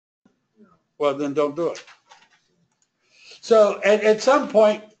well, then don't do it. So at some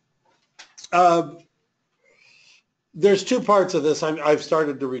point, there's two parts of this. I've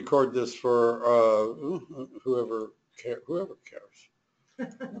started to record this for whoever cares. Whoever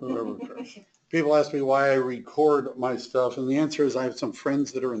cares. People ask me why I record my stuff, and the answer is I have some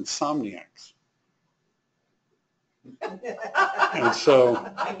friends that are insomniacs. And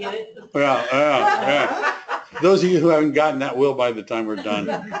so, I get it. yeah. Those of you who haven't gotten that will by the time we're done.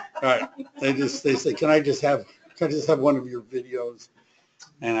 All right. They say, can I just have one of your videos?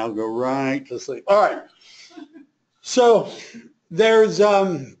 And I'll go right to sleep. All right. So there's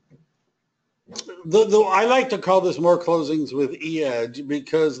I like to call this more closings with eEdge,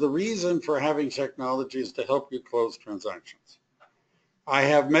 because the reason for having technology is to help you close transactions. I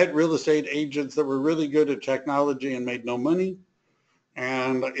have met real estate agents that were really good at technology and made no money.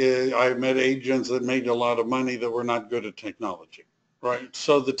 And I've met agents that made a lot of money that were not good at technology, right?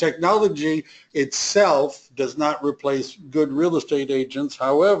 So the technology itself does not replace good real estate agents.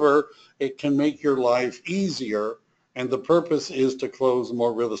 However, it can make your life easier, and the purpose is to close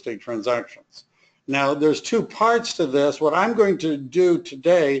more real estate transactions. Now, there's two parts to this. What I'm going to do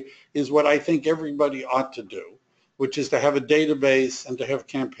today is what I think everybody ought to do, which is to have a database and to have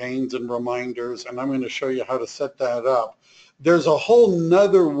campaigns and reminders, and I'm going to show you how to set that up. There's a whole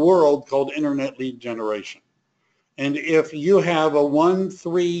nother world called internet lead generation. And if you have a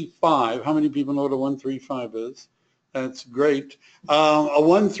 135, how many people know what a 135 is? That's great. A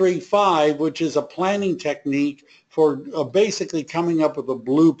 135, which is a planning technique for basically coming up with a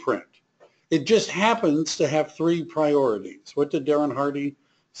blueprint. It just happens to have 3 priorities. What did Darren Hardy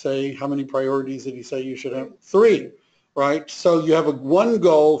say? How many priorities did he say you should have? 3. Right? So you have one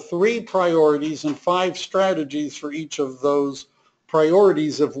goal, 3 priorities, and 5 strategies for each of those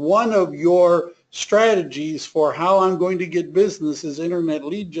priorities. If one of your strategies for how I'm going to get business is internet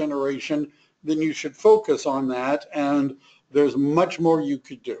lead generation, then you should focus on that, and there's much more you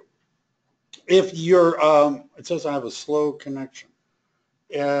could do. If you're, it says I have a slow connection.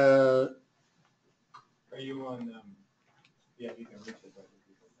 Are you on, yeah, you can reach it.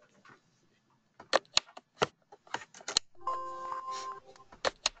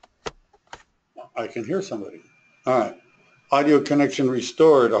 I can hear somebody. All right. Audio connection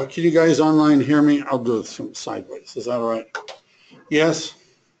restored. Can you guys online hear me? I'll do it from sideways. Is that all right? Yes?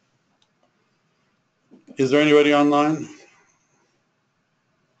 Is there anybody online?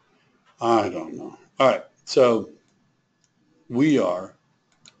 I don't know. All right. So we are.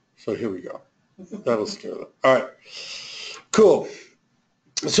 So here we go. That'll scare them. All right. Cool.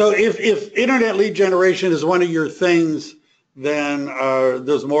 So if internet lead generation is one of your things, then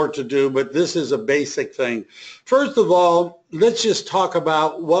there's more to do, but this is a basic thing. First of all, let's just talk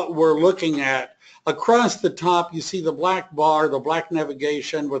about what we're looking at. Across the top, you see the black bar, the black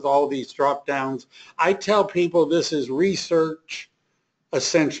navigation with all these drop downs. I tell people this is research,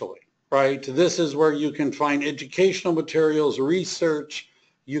 essentially, right? This is where you can find educational materials, research.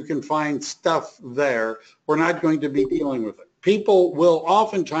 You can find stuff there. We're not going to be dealing with it. People will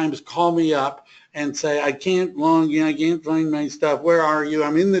oftentimes call me up and say, I can't find my stuff. Where are you?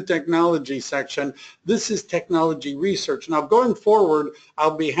 I'm in the technology section. This is technology research. Now, going forward,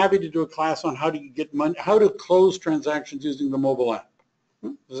 I'll be happy to do a class on how to get money, how to close transactions using the mobile app.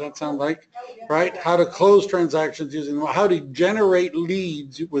 Does that sound like, right? How to close transactions using, how to generate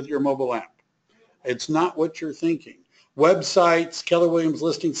leads with your mobile app. It's not what you're thinking. Websites, Keller Williams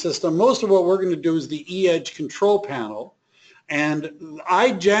listing system. Most of what we're going to do is the eEdge control panel. And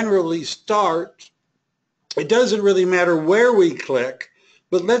I generally start, it doesn't really matter where we click,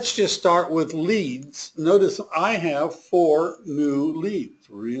 but let's just start with leads. Notice I have 4 new leads.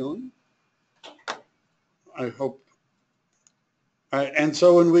 Really? I hope. All right, and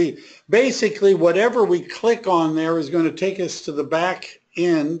so when we, basically whatever we click on there is going to take us to the back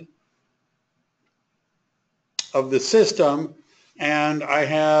end of the system. And I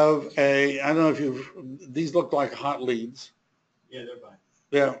have I don't know if these look like hot leads. Yeah, they're fine.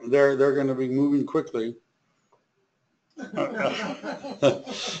 Yeah, they're going to be moving quickly.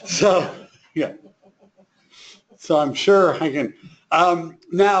 So, yeah. So I'm sure I can.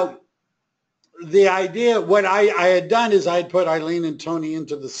 Now, the idea, what I had done is I'd put Eileen and Tony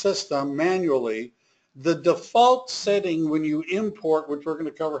into the system manually. The default setting when you import, which we're going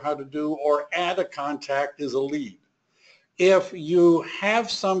to cover how to do, or add a contact is a lead. If you have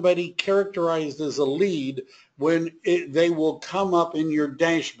somebody characterized as a lead, they will come up in your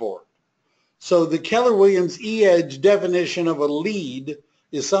dashboard. So the Keller Williams eEdge definition of a lead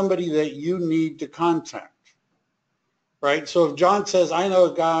is somebody that you need to contact, right? So if John says, I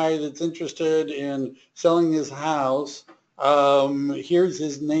know a guy that's interested in selling his house, Here's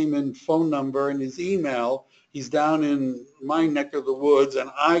his name and phone number and his email. He's down in my neck of the woods,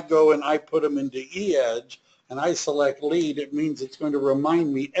 and I go and I put him into eEdge, and I select lead. It means it's going to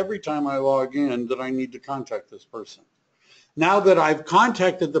remind me every time I log in that I need to contact this person. Now that I've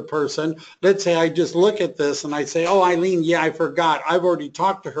contacted the person, let's say I just look at this and I say, oh, Eileen, yeah, I forgot. I've already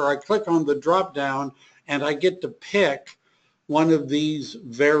talked to her. I click on the drop down and I get to pick one of these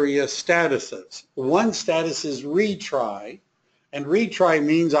various statuses. One status is retry, and retry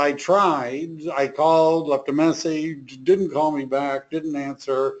means I tried, I called, left a message, didn't call me back, didn't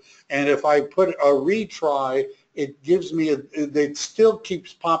answer, and if I put a retry, it gives me, it still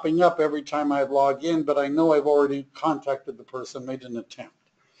keeps popping up every time I log in, but I know I've already contacted the person, made an attempt.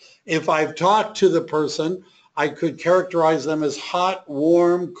 If I've talked to the person, I could characterize them as hot,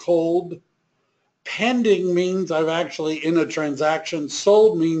 warm, cold. Pending means I've actually in a transaction.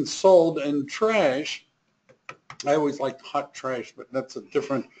 Sold means sold, and trash, I always like hot trash, but that's a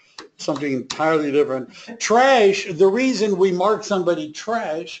different, something entirely different. Trash, the reason we mark somebody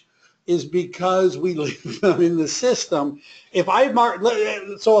trash is because we leave them in the system. If I mark,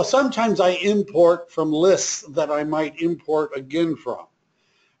 so sometimes I import from lists that I might import again from.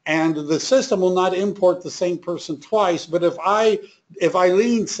 And the system will not import the same person twice. But if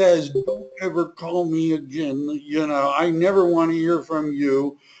Eileen says, don't ever call me again, you know, I never want to hear from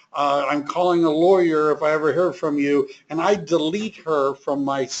you. I'm calling a lawyer if I ever hear from you. And I delete her from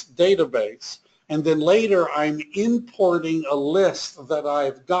my database. And then later I'm importing a list that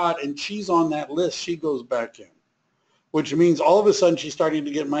I've got, and she's on that list. She goes back in, which means all of a sudden she's starting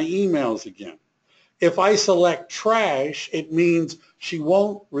to get my emails again. If I select trash, it means she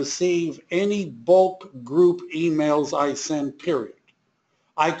won't receive any bulk group emails I send, period.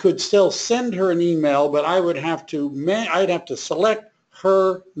 I could still send her an email, but I'd have to select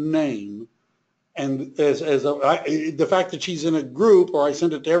her name. And the fact that she's in a group or I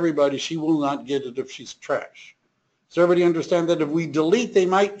send it to everybody, she will not get it if she's trash. So everybody understand that if we delete, they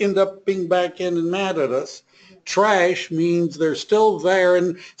might end up being back in and mad at us. Trash means they're still there.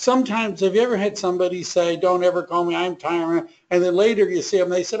 And sometimes, have you ever had somebody say, don't ever call me, I'm tired, and then later you see them,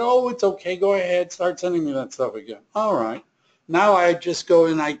 they said, oh, it's okay, go ahead, start sending me that stuff again. All right. Now I just go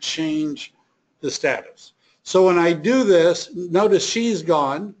and I change the status. So when I do this, notice she's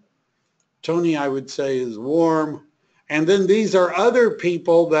gone. Tony, I would say, is warm. And then these are other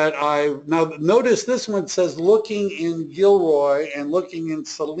people that now notice this one says looking in Gilroy and looking in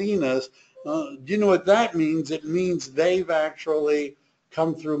Salinas. Do you know what that means? It means they've actually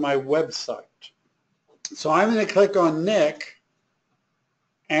come through my website. So I'm going to click on Nick,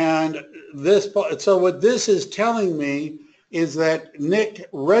 and so what this is telling me is that Nick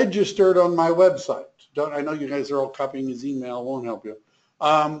registered on my website. I know you guys are all copying his email, won't help you.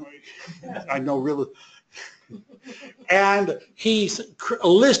 I know really. And he's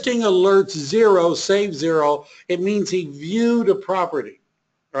listing alerts 0, save 0. It means he viewed a property,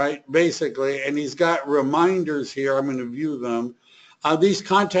 right, basically, and he's got reminders here. I'm going to view them. These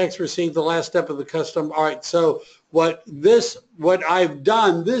contacts received the last step of the custom. All right, so what I've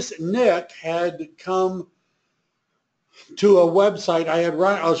done, this Nick had come to a website I had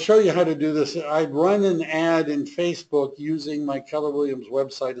run. I'll show you how to do this. I'd run an ad in Facebook using my Keller Williams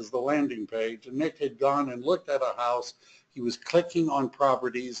website as the landing page. And Nick had gone and looked at a house. He was clicking on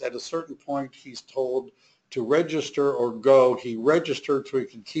properties. At a certain point, he's told to register or go. He registered so he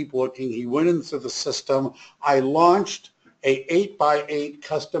could keep looking. He went into the system. I launched a 8x8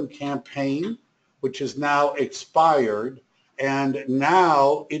 custom campaign, which is now expired. And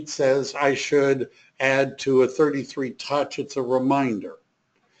now it says I should add to a 33 touch. It's a reminder.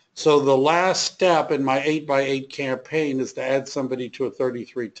 So the last step in my 8x8 campaign is to add somebody to a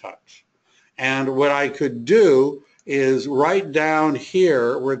 33 touch. And what I could do is right down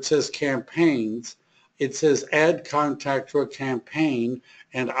here where it says campaigns, it says add contact to a campaign,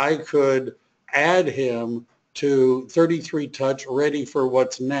 and I could add him to 33 touch, ready for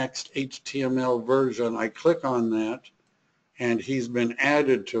what's next, HTML version. I click on that, and he's been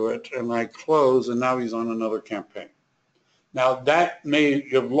added to it, and I close, and now he's on another campaign. Now that may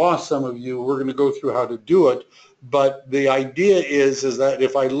have lost some of you. We're going to go through how to do it, but the idea is that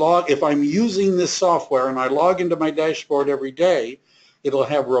if I'm using this software and I log into my dashboard every day, it'll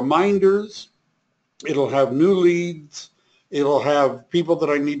have reminders, it'll have new leads, it'll have people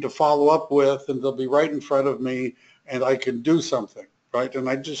that I need to follow up with, and they'll be right in front of me, and I can do something. Right, and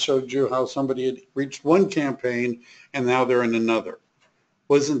I just showed you how somebody had reached one campaign and now they're in another.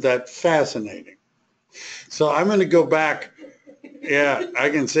 Wasn't that fascinating? So I'm going to go back. Yeah, I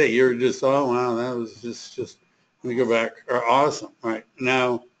can see you're just, oh wow, that was just let me go back. Awesome. All right,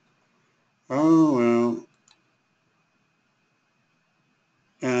 now, oh well,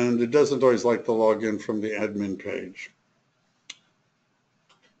 and it doesn't always like to log in from the admin page.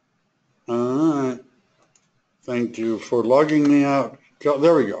 All right. Thank you for logging me out.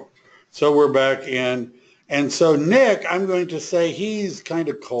 There we go. So we're back in. And so Nick, I'm going to say he's kind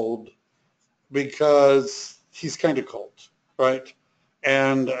of cold because he's kind of cold, right?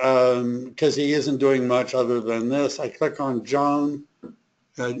 And because he isn't doing much other than this. I click on John,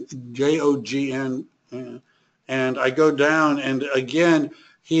 Jogn, and I go down, and again,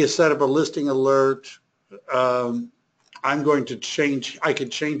 he has set up a listing alert. I'm going to change, I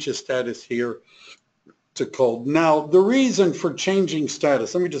could change his status here to cold. Now, the reason for changing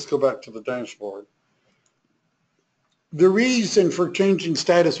status, let me just go back to the dashboard. The reason for changing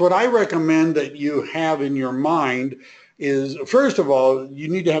status, what I recommend that you have in your mind is, first of all, you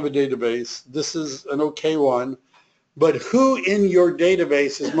need to have a database. This is an okay one, but who in your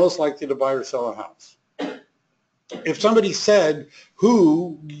database is most likely to buy or sell a house? If somebody said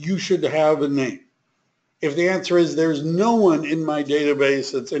who, you should have a name. If the answer is there's no one in my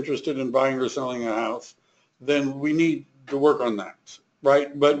database that's interested in buying or selling a house, then we need to work on that,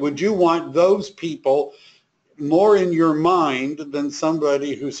 right? But would you want those people more in your mind than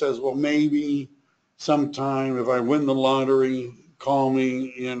somebody who says, well, maybe sometime if I win the lottery, call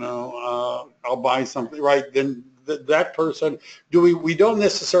me, you know, I'll buy something, right? Then that person, we don't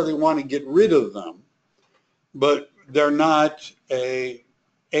necessarily want to get rid of them, but they're not a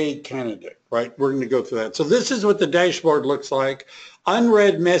candidate, right? We're going to go through that. So this is what the dashboard looks like.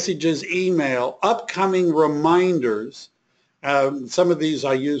 Unread messages, email, upcoming reminders. Some of these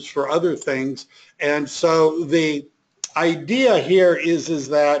I use for other things. And so the idea here is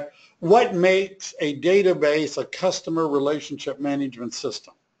that what makes a database a customer relationship management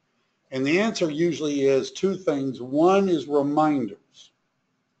system? And the answer usually is two things. One is reminders.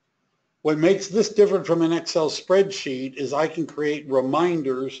 What makes this different from an Excel spreadsheet is I can create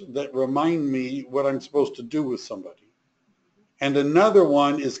reminders that remind me what I'm supposed to do with somebody. And another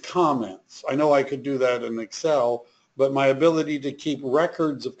one is comments. I know I could do that in Excel, but my ability to keep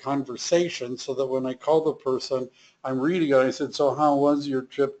records of conversations so that when I call the person, I'm reading it. I said, so how was your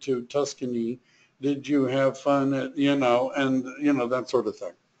trip to Tuscany? Did you have fun at, you know, and, you know, that sort of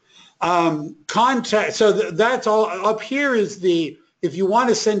thing. Contact, so that's all. Up here is the, if you want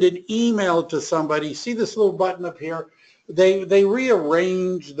to send an email to somebody, see this little button up here? They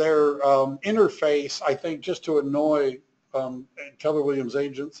rearrange their interface, I think, just to annoy Keller Williams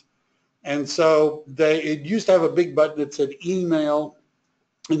agents. And so it used to have a big button that said email.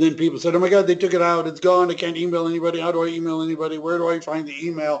 And then people said, oh my God, they took it out. It's gone. I can't email anybody. How do I email anybody? Where do I find the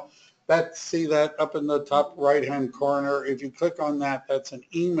email? See that up in the top right-hand corner. If you click on that, that's an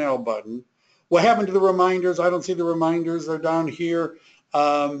email button. What happened to the reminders? I don't see the reminders. They're down here.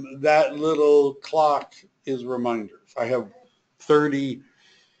 That little clock is reminders. I have 30,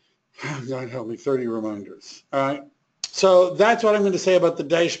 God help me, 30 reminders. All right. So that's what I'm going to say about the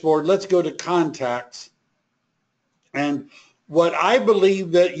dashboard. Let's go to contacts. And what I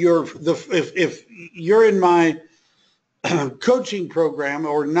believe that if you're in my coaching program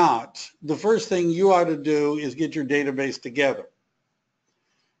or not, the first thing you ought to do is get your database together.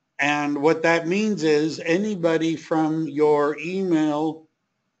 And what that means is anybody from your email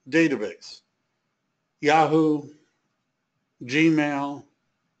database, Yahoo, Gmail,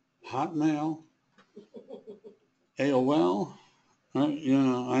 Hotmail, AOL, you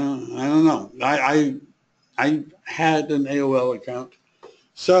know, I don't know. I had an AOL account.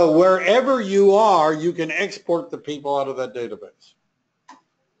 So wherever you are, you can export the people out of that database.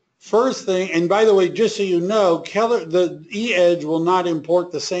 First thing, and by the way, just so you know, the eEdge will not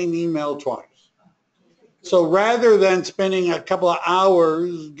import the same email twice. So rather than spending a couple of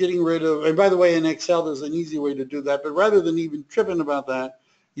hours getting rid of, and by the way, in Excel, there's an easy way to do that, but rather than even tripping about that,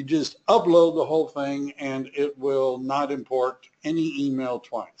 you just upload the whole thing and it will not import any email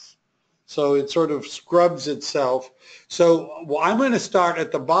twice. So it sort of scrubs itself. So well, I'm going to start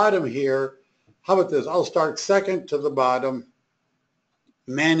at the bottom here. How about this? I'll start second to the bottom.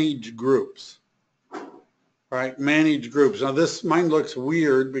 Manage groups, right? Manage groups. Now mine looks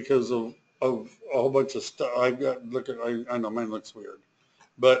weird because of a whole bunch of stuff. I know mine looks weird,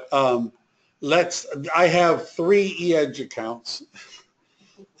 but I have 3 eEdge accounts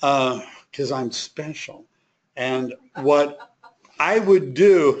because I'm special. And what I would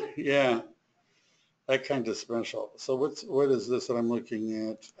do, yeah, that kind of special. So what is this that I'm looking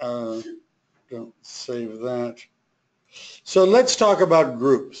at? Don't save that. So let's talk about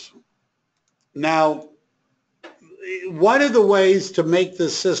groups. Now, one of the ways to make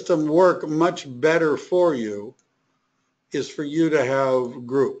this system work much better for you is for you to have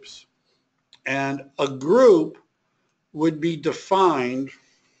groups. And a group would be defined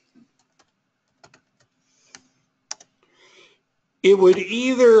it would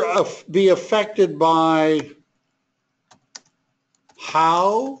either be affected by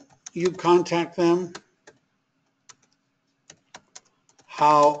how you contact them,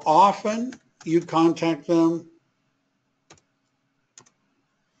 how often you contact them,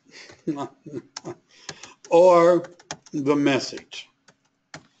 or the message.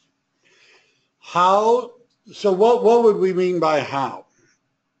 How, so what would we mean by how?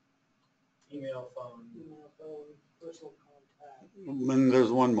 Email, phone. Personal contact. And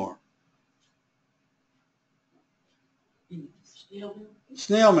there's one more. Snail mail.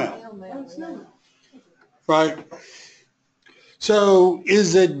 Snail mail, Snail mail. Snail mail. right? So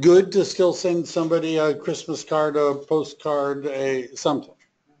is it good to still send somebody a Christmas card, a postcard, something?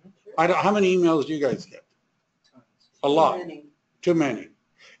 How many emails do you guys get? A lot. Too many.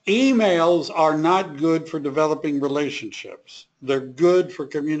 Emails are not good for developing relationships. They're good for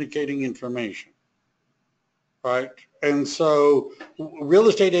communicating information, right? And so real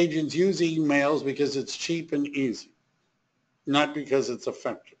estate agents use emails because it's cheap and easy, not because it's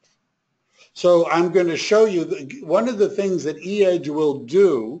effective. So I'm going to show you, one of the things that eEdge will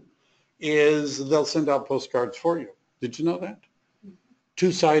do is they'll send out postcards for you. Did you know that?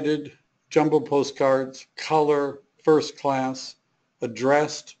 Two-sided jumbo postcards, color, first class,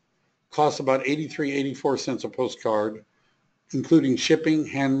 addressed, costs about 84 cents a postcard, including shipping,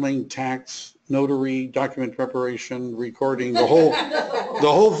 handling, tax, notary, document preparation, recording, the whole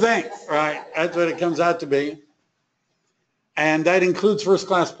thing, right? That's what it comes out to be. And that includes first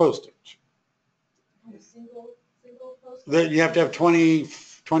class postage. Single post. That you have to have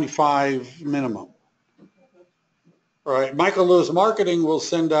 25 minimum. Right. Michael Lewis Marketing will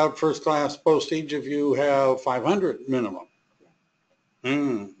send out first class postage if you have 500 minimum.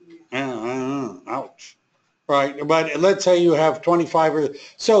 Ouch. Right. But let's say you have 25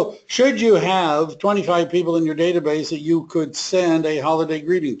 so should you have 25 people in your database that you could send a holiday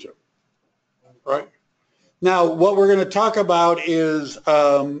greeting to? Right. Now, what we're going to talk about is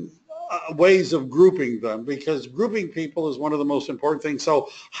ways of grouping them, because grouping people is one of the most important things. So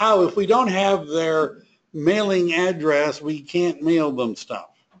how, if we don't have their mailing address, we can't mail them stuff.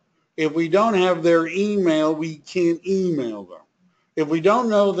 If we don't have their email, we can't email them. If we don't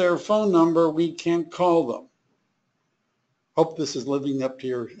know their phone number, we can't call them. Hope this is living up to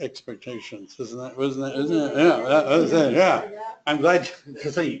your expectations, isn't it? Yeah. I'm glad,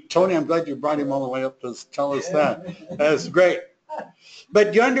 Tony, I'm glad you brought him all the way up to tell us that. That's great.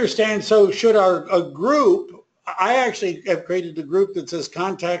 But you understand, so should a group, I actually have created a group that says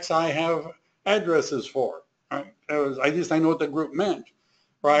contacts I have addresses for. Right? I know what the group meant,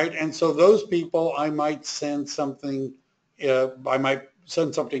 right? And so those people, I might send something,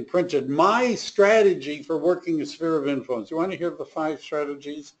 printed. My strategy for working a sphere of influence. You want to hear the 5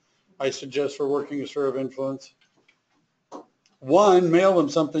 strategies I suggest for working a sphere of influence? 1, mail them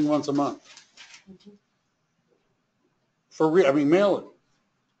something once a month. Mail it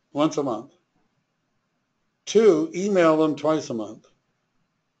once a month. 2, email them twice a month.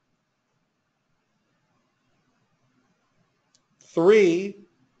 3,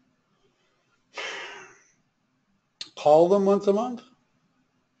 call them once a month.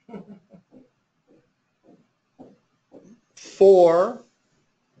 4,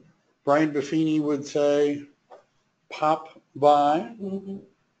 Brian Buffini would say, pop by,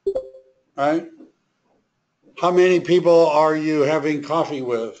 right? How many people are you having coffee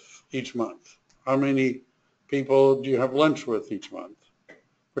with each month? How many people do you have lunch with each month?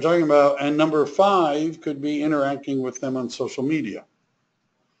 We're talking about, and number 5 could be interacting with them on social media.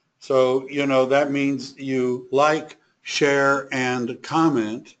 So, that means you like, share, and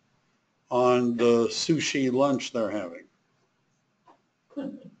comment on the sushi lunch they're having.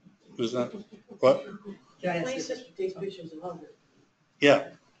 Is that what? Take pictures of others. Yeah.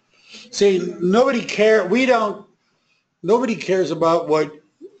 See, nobody cares about what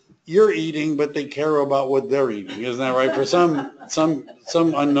you're eating, but they care about what they're eating. Isn't that right? For some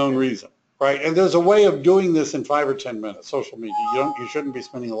unknown reason, right? And there's a way of doing this in 5 or 10 minutes, social media. You shouldn't be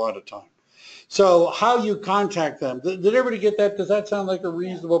spending a lot of time. So how you contact them. Did everybody get that? Does that sound like a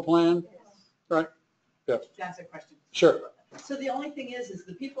reasonable plan? Right? Yeah. That's a question. Sure. So the only thing is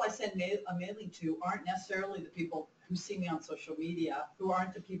the people I send a mailing to aren't necessarily the people who see me on social media, who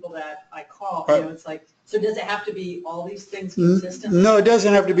aren't the people that I call. Right. It's like, so does it have to be all these things consistently? No, it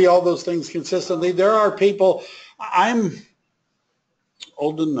doesn't have to be all those things consistently. There are people, I'm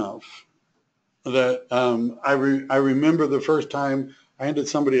old enough that I remember the first time I handed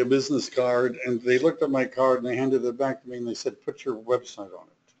somebody a business card, and they looked at my card and they handed it back to me and they said, put your website on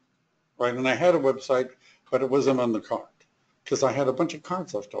it. Right? And I had a website, but it wasn't on the card, because I had a bunch of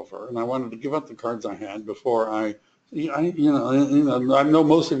cards left over and I wanted to give up the cards I had before I I know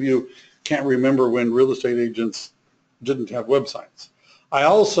most of you can't remember when real estate agents didn't have websites. I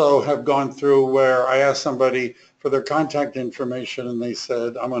also have gone through where I asked somebody for their contact information and they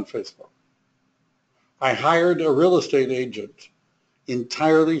said, I'm on Facebook. I hired a real estate agent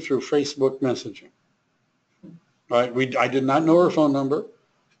entirely through Facebook messaging. Right? I did not know her phone number.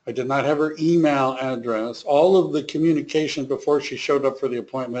 I did not have her email address. All of the communication before she showed up for the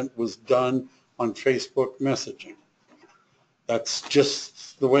appointment was done on Facebook messaging. That's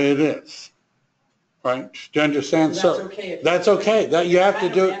just the way it is. Right? Do you understand? That's okay. That's okay. That you have to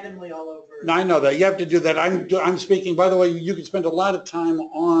do it. Randomly all over. I know that. You have to do that. I'm speaking, by the way, you can spend a lot of time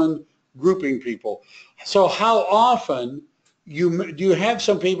on grouping people. So how often do you have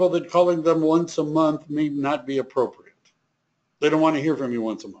some people that calling them once a month may not be appropriate? They don't want to hear from you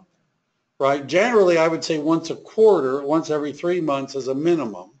once a month, right? Generally, I would say once a quarter, once every 3 months is a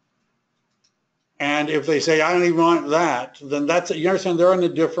minimum. And if they say, I don't even want that, then you understand, they're on a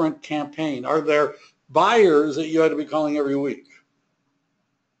different campaign. Are there buyers that you had to be calling every week?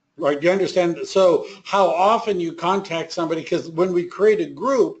 Right, do you understand? So how often you contact somebody, because when we create a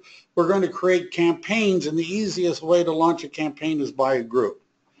group, we're going to create campaigns, and the easiest way to launch a campaign is by a group.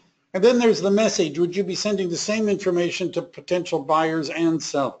 And then there's the message. Would you be sending the same information to potential buyers and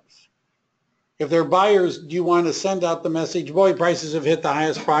sellers? If they're buyers, do you want to send out the message, boy, prices have hit the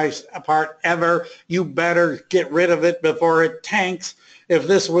highest price part ever. You better get rid of it before it tanks. If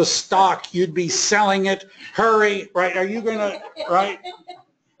this was stock, you'd be selling it. Hurry, right? Are you going to, right?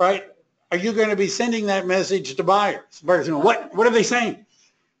 Are you going to be sending that message to buyers? Buyers are going, what are they saying?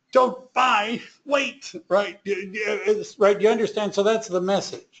 Don't buy, wait, right? Right? You understand? So that's the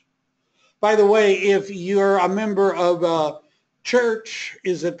message. By the way, if you're a member of a church,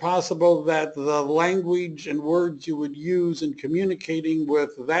 is it possible that the language and words you would use in communicating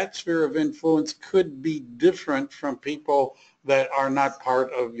with that sphere of influence could be different from people that are not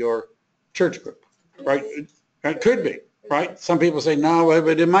part of your church group, right? It could be, right? Some people say no,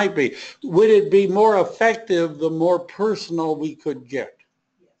 but it might be. Would it be more effective the more personal we could get?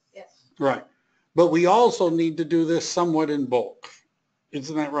 Yes. Right. But we also need to do this somewhat in bulk.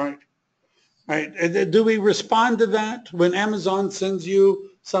 Isn't that right? Right. Do we respond to that when Amazon sends you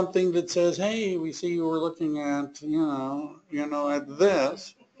something that says, hey, we see you were looking at, at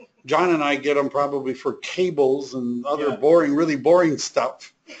this. John and I get them probably for cables and other really boring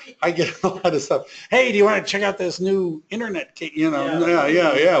stuff. I get a lot of stuff. Hey, do you want to check out this new internet? Yeah.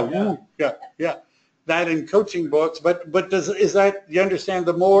 That in coaching books. But is that, you understand,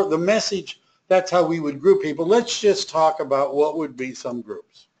 the message, that's how we would group people. Let's just talk about what would be some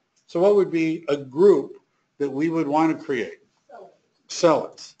groups. So what would be a group that we would want to create?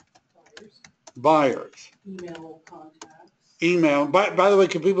 Sellers. Buyers. Email contacts. Email. By the way,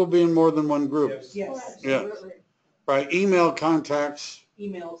 can people be in more than one group? Yes. Yes. Right. Email contacts.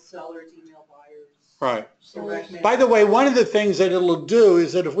 Email sellers, email buyers. Right. Direct mail. By the way, one of the things that it'll do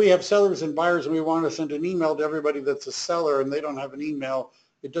is that if we have sellers and buyers and we want to send an email to everybody that's a seller and they don't have an email,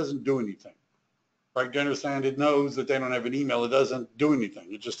 it doesn't do anything. Right? Do you understand? It knows that they don't have an email. It doesn't do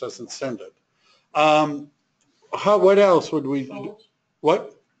anything. It just doesn't send it. What else would we do?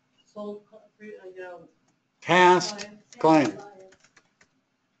 What? Sold, Past client.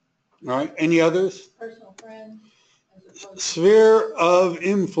 All right. Any others? personal friends, as opposed to, Sphere of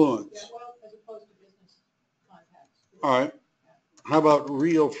influence. as opposed to business contacts. All right. How about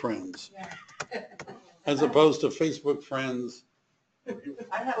real friends? Yeah. As opposed to Facebook friends,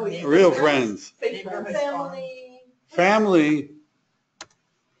 I have real friends. Family.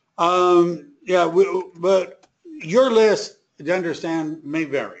 But your list, to understand, may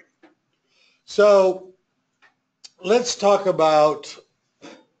vary. So let's talk about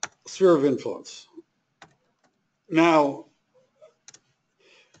sphere of influence. Now,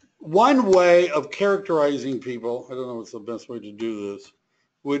 one way of characterizing people, I don't know what's the best way to do this,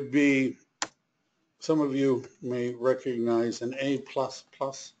 would be, some of you may recognize an A++.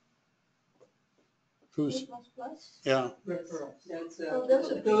 Who's, yeah, Referrals.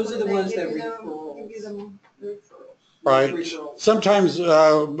 Those are the ones that referrals. right. Referrals. Sometimes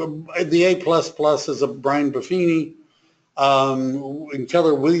the A++ is a Brian Buffini. And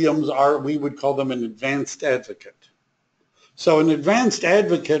Keller Williams we would call them an advanced advocate. So an advanced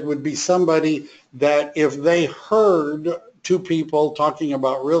advocate would be somebody that if they heard two people talking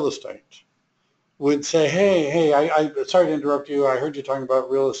about real estate, would say, hey, I sorry to interrupt you. I heard you talking about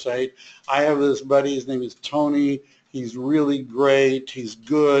real estate. I have this buddy. His name is Tony. He's really great. He's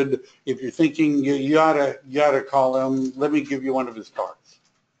good. If you're thinking you ought to call him, let me give you one of his cards.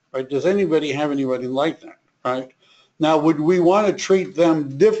 Right? Does anybody have anybody like that? Right? Now, would we want to treat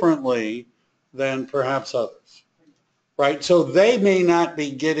them differently than perhaps others? right? So they may not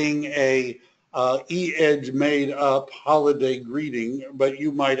be getting a eEdge made up holiday greeting, but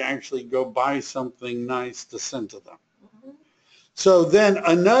you might actually go buy something nice to send to them. So then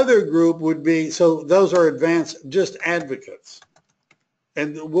another group would be, so those are advanced, just advocates.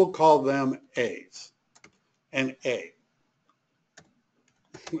 And we'll call them A's. And A.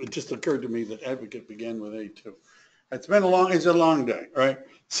 It just occurred to me that advocate began with A too. It's a long day, right?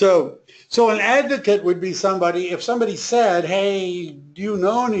 So an advocate would be somebody, if somebody said, hey, do you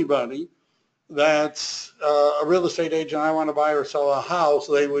know anybody that's a real estate agent, I want to buy or sell a house,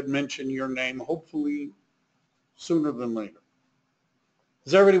 they would mention your name, hopefully sooner than later.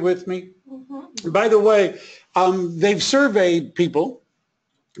 Is everybody with me? Mm-hmm. By the way, they've surveyed people,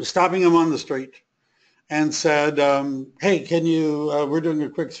 stopping them on the street, and said, hey, can you, we're doing a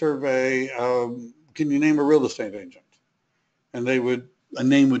quick survey, can you name a real estate agent? And a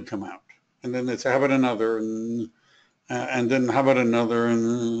name would come out. And then they'd say, how about another? And then how about another?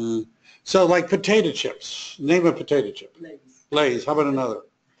 And so like potato chips, name a potato chip. Lay's, how about another?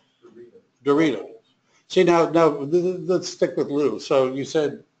 Dorito. See, now let's stick with Lou. So you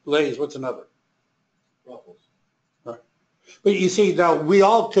said Lay's, what's another? Ruffles. Right. But you see, now we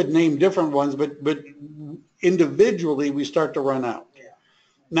all could name different ones, but individually we start to run out. Yeah.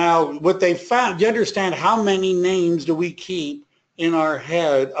 Now, what they found, you understand how many names do we keep in our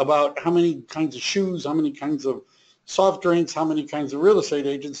head about how many kinds of shoes, how many kinds of soft drinks, how many kinds of real estate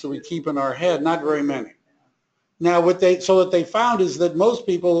agents do we keep in our head? Not very many. Now, what they found is that most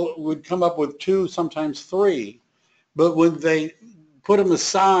people would come up with 2, sometimes 3, but when they put them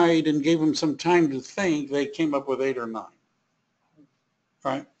aside and gave them some time to think, they came up with 8 or 9.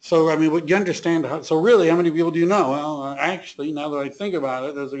 Right? So, I mean, what you understand, so really, how many people do you know? Well, actually, now that I think about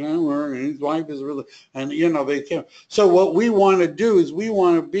it, there's a guy where his wife is really, and you know, they can't. So what we want to do is we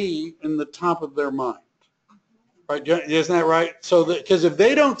want to be in the top of their mind. Right? Isn't that right? So, because if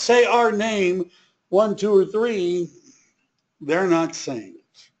they don't say our name 1, 2, or 3, they're not saying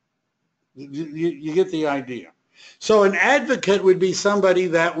it. You get the idea. So an advocate would be somebody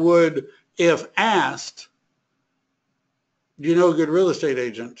that would, if asked, do you know a good real estate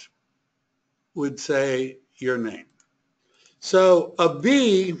agent, would say your name. So a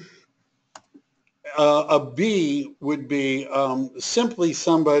B would be simply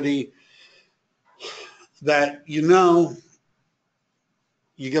somebody that you know,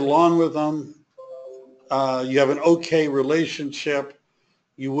 you get along with them, you have an okay relationship,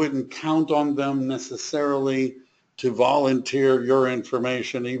 you wouldn't count on them necessarily to volunteer your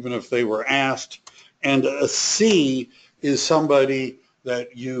information even if they were asked. And a C is somebody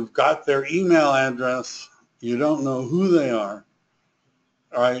that you've got their email address, you don't know who they are.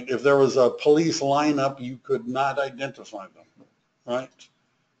 All right, if there was a police lineup, you could not identify them, right?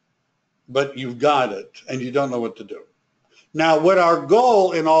 But you've got it, and you don't know what to do. Now, what our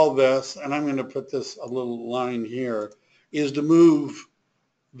goal in all this, and I'm going to put this a little line here, is to move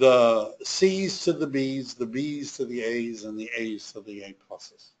the C's to the B's to the A's, and the A's to the A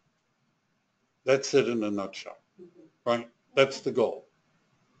pluses. That's it in a nutshell, right? That's the goal,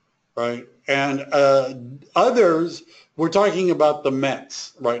 right? And others, we're talking about the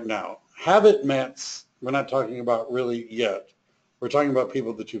Mets right now. Habit Mets, we're not talking about really yet. We're talking about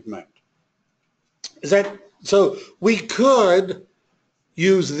people that you've met. Is that, so we could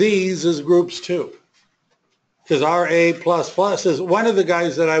use these as groups too. Because our A++ is one of the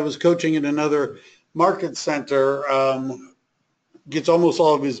guys that I was coaching in another market center, gets almost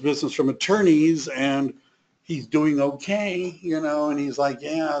all of his business from attorneys, and he's doing okay, you know, and he's like,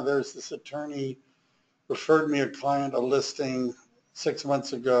 yeah, there's this attorney referred me a client, a listing 6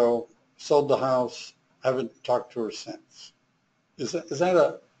 months ago, sold the house, haven't talked to her since. Is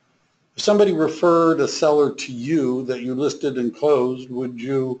that if somebody referred a seller to you that you listed and closed, would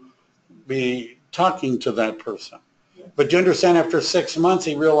you be talking to that person? But you understand, after 6 months,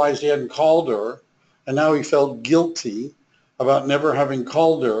 he realized he hadn't called her, and now he felt guilty about never having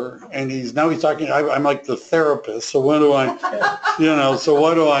called her, and he's talking, I'm like the therapist, so what do I, so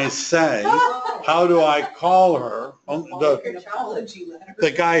what do I say? How do I call her?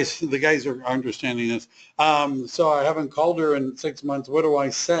 The guys are understanding this. So I haven't called her in 6 months, what do I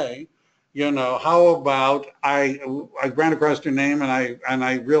say? How about I ran across your name, and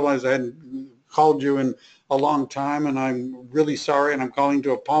I realized I hadn't called you in a long time, and I'm really sorry, and I'm calling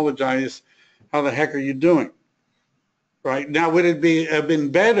to apologize. How the heck are you doing? Right now, would it have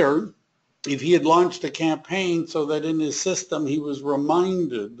been better if he had launched a campaign so that in his system he was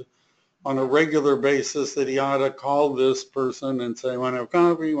reminded on a regular basis that he ought to call this person and say, want to have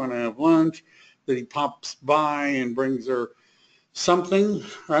coffee, want to have lunch, that he pops by and brings her something,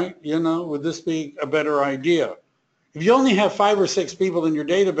 right? Would this be a better idea? If you only have 5 or 6 people in your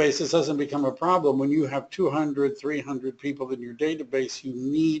database, this doesn't become a problem. When you have 200, 300 people in your database, you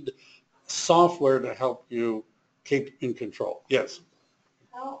need software to help you keep in control. Yes?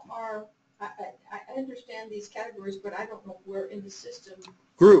 How are, I understand these categories, but I don't know where in the system,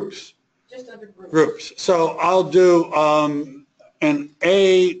 Groups. just under groups. Groups. So I'll do an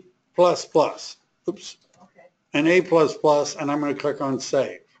A++. Oops. Okay. An A++, and I'm going to click on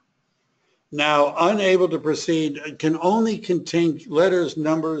Save. Now, unable to proceed can only contain letters,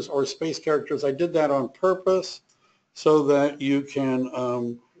 numbers, or space characters. I did that on purpose so that you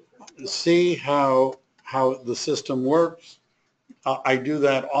can see how the system works. I do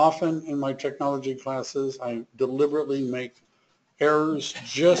that often in my technology classes. I deliberately make errors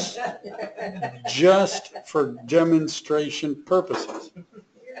just for demonstration purposes.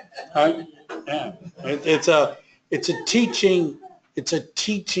 Right? Yeah. It's a teaching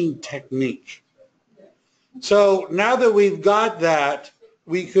technique. So now that we've got that,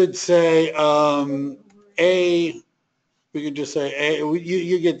 we could say we could just say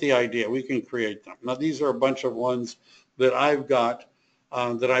you get the idea. We can create them. Now these are a bunch of ones that I've got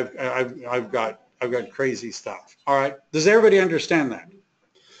I've got crazy stuff. All right. Does everybody understand that?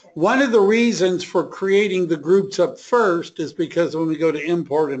 One of the reasons for creating the groups up first is because when we go to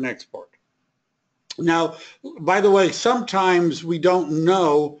import and export. Now, by the way, sometimes we don't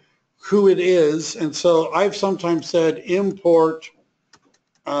know who it is, and so I've sometimes said import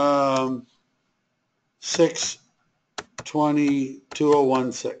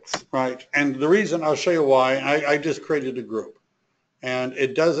 6202016, right? And the reason, I'll show you why, I just created a group. And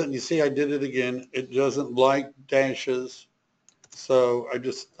it doesn't, you see I did it again, it doesn't like dashes. So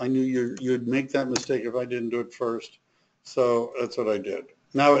I knew you'd make that mistake if I didn't do it first. So that's what I did.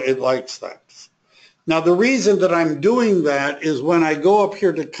 Now it likes that. Now the reason that I'm doing that is when I go up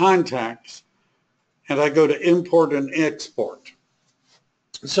here to contacts and I go to import and export.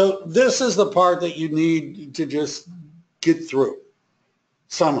 So this is the part that you need to just get through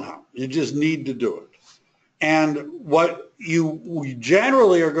somehow. You just need to do it. And what we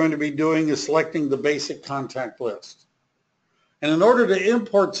generally are going to be doing is selecting the basic contact list. And in order to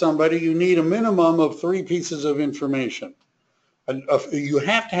import somebody, you need a minimum of 3 pieces of information. You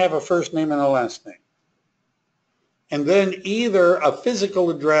have to have a first name and a last name. And then either a physical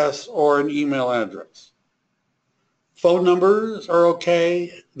address or an email address. Phone numbers are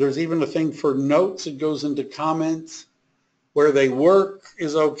okay. There's even a thing for notes. It goes into comments. Where they work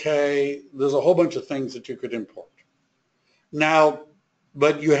is okay. There's a whole bunch of things that you could import. Now,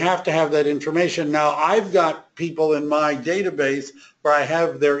 but you have to have that information. Now, I've got people in my database where I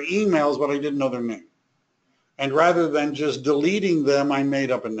have their emails, but I didn't know their name. And rather than just deleting them, I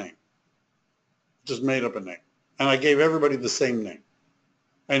made up a name. Just made up a name. And I gave everybody the same name.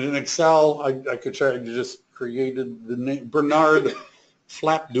 And in Excel, I could try to just created the name. Bernard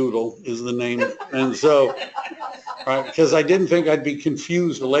Flapdoodle is the name. And so, right, because I didn't think I'd be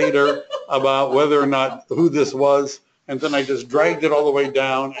confused later about whether or not who this was. And then I just dragged it all the way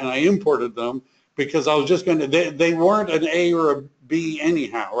down and I imported them because I was just going to, they weren't an A or a B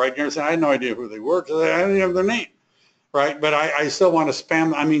anyhow, right? You understand? I had no idea who they were because I didn't have their name, right? But I still want to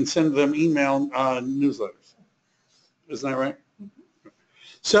send them email newsletters. Isn't that right?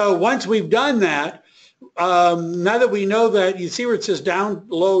 So once we've done that, now that we know that, you see where it says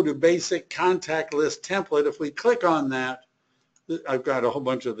download a basic contact list template. If we click on that, I've got a whole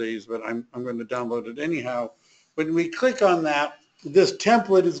bunch of these, but I'm going to download it anyhow. When we click on that, this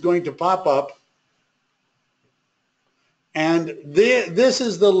template is going to pop up. And this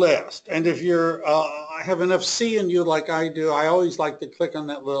is the list. And if you're have enough C in you like I do, I always like to click on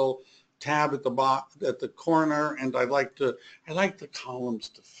that little tab at the corner, and I like the columns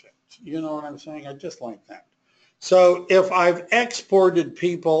to fit. You know what I'm saying? I just like that. So if I've exported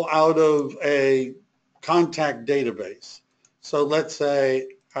people out of a contact database, so let's say,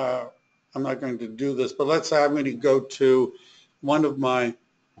 I'm not going to do this, but let's say I'm going to go to one of my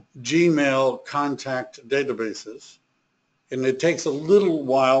Gmail contact databases, and it takes a little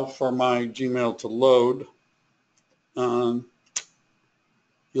while for my Gmail to load.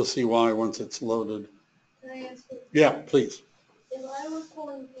 You'll see why once it's loaded. Can I ask you? Yeah, please. If I were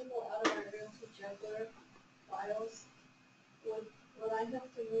pulling people out of my Realty Juggler files, would I have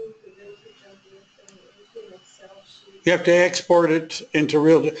to move the Realty Juggler thing into an Excel sheet? You have to export it into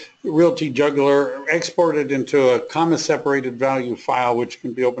Realty Juggler, export it into a comma-separated value file, which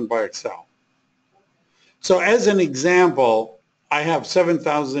can be opened by Excel. So as an example, I have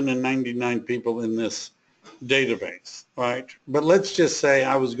 7,099 people in this database, right? But let's just say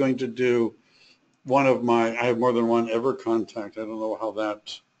I was going to do I have more than one ever contact. I don't know how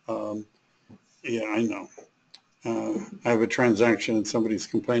that, yeah, I know. I have a transaction and somebody's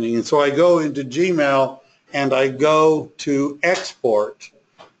complaining. And so I go into Gmail and I go to export.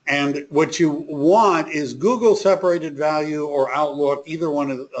 And what you want is Google separated value or Outlook. Either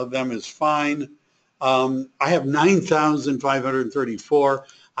one of them is fine. I have 9,534.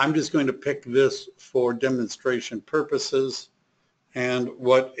 I'm just going to pick this for demonstration purposes. And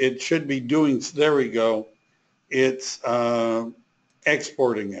what it should be doing, there we go, it's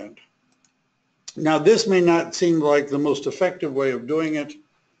exporting it. Now, this may not seem like the most effective way of doing it,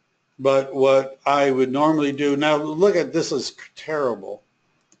 but what I would normally do, now look at this, is terrible.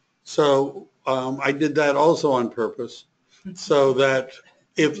 So I did that also on purpose, so that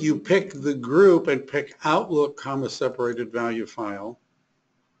if you pick the group and pick Outlook, comma, separated value file,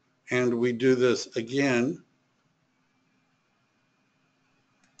 and we do this again,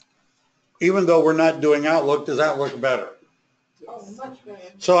 even though we're not doing Outlook, does that look better? Oh, much better.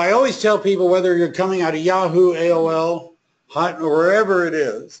 So I always tell people, whether you're coming out of Yahoo, AOL, Hot, or wherever it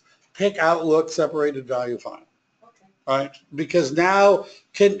is, pick Outlook separated value file. Okay. Right? Because now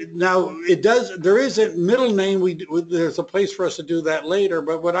it does, there is a middle name, there's a place for us to do that later,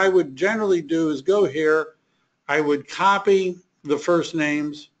 but what I would generally do is go here, I would copy the first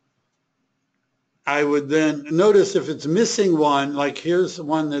names, I would then notice if it's missing one, like here's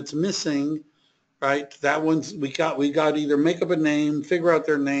one that's missing, right? That one's, we got either make up a name, figure out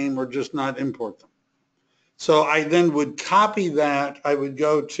their name, or just not import them. So I then would copy that. I would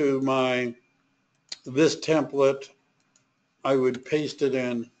go to this template. I would paste it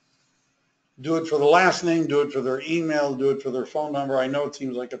in, do it for the last name, do it for their email, do it for their phone number. I know it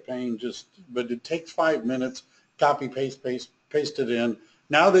seems like a pain, but it takes 5 minutes. Copy, paste it in.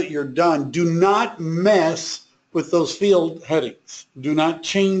 Now that you're done, do not mess with those field headings. Do not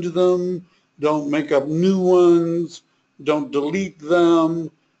change them. Don't make up new ones. Don't delete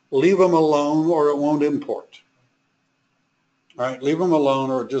them. Leave them alone or it won't import. All right, leave them alone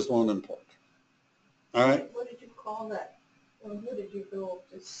or it just won't import. All right. What did you call that? Or who did you go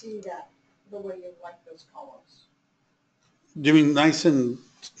to see that, the way you like those columns? Do you mean nice and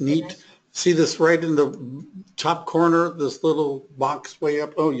neat? Nice. See this right in the top corner, this little box way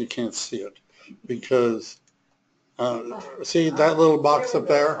up? Oh, you can't see it because, see that little box up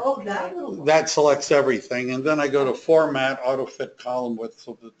there? Oh, that little. That selects everything. And then I go to Format, Auto Fit Column Width,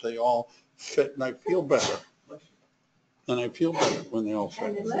 so that they all fit and I feel better. And I feel better when they all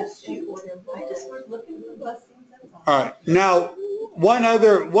And fit. it's Bless you. important. I just was looking for blessings, that's all. All right. Now, one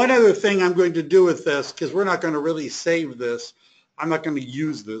other thing I'm going to do with this, because we're not going to really save this. I'm not going to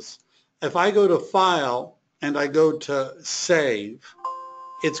use this. If I go to File and I go to Save,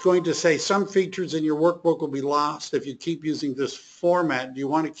 it's going to say some features in your workbook will be lost if you keep using this format. Do you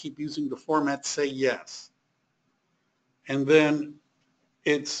want to keep using the format? Say yes. And then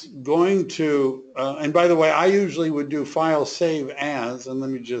it's going to, and by the way, I usually would do File Save As, and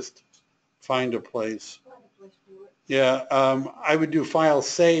let me just find a place. Yeah, I would do File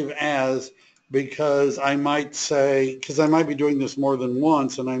Save As because I might say, because I might be doing this more than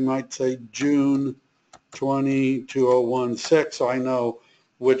once, and I might say June 202016, so I know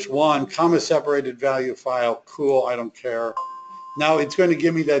which one, comma separated value file, cool, I don't care. Now it's going to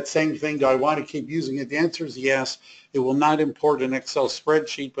give me that same thing. Do I want to keep using it? The answer is yes. It will not import an Excel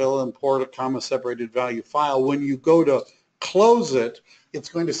spreadsheet, but it'll import a comma separated value file. When you go to close it, it's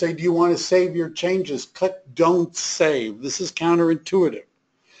going to say, do you want to save your changes? Click Don't Save. This is counterintuitive.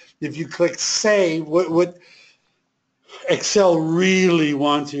 If you click Save, what Excel really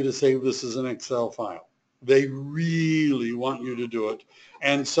wants you to save this as an Excel file. They really want you to do it.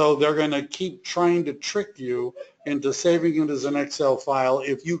 And so they're going to keep trying to trick you into saving it as an Excel file.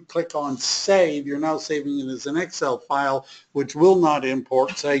 If you click on Save, you're now saving it as an Excel file, which will not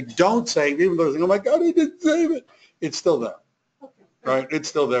import. Say Don't Save, even though they're saying, oh my God, I didn't save it. It's still there. Okay. Right? It's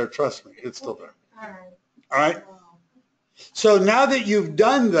still there. Trust me. It's still there. All right. All right? So now that you've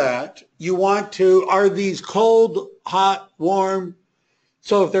done that, you want to, are these cold, hot, warm?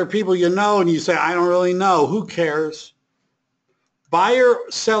 So if there are people you know and you say, I don't really know, who cares? Buyer,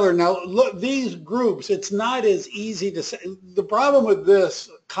 seller. Now, look, these groups, it's not as easy to say. The problem with this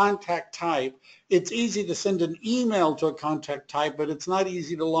contact type, it's easy to send an email to a contact type, but it's not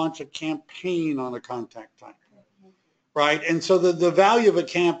easy to launch a campaign on a contact type, right? And so the value of a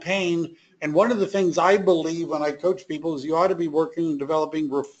campaign, and one of the things I believe when I coach people is you ought to be working and developing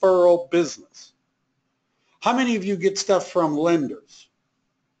referral business. How many of you get stuff from lenders?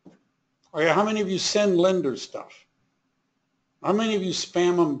 Or how many of you send lenders stuff? How many of you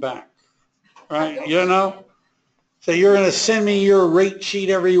spam them back? Right? You know? So you're going to send me your rate sheet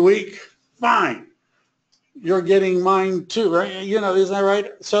every week? Fine. you're getting mine too, right? You know, isn't that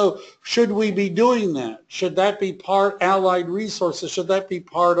right? So should we be doing that? Should that be part, allied resources, should that be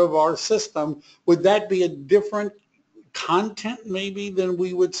part of our system? Would that be a different content maybe than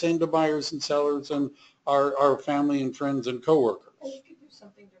we would send to buyers and sellers and our family and friends and coworkers? Well, you could do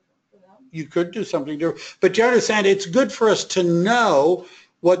something different for them. You could do something different. But you understand, it's good for us to know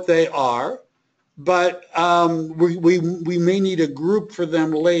what they are, but we may need a group for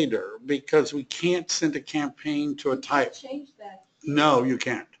them later because we can't send a campaign to a You type. can't change that here. No, you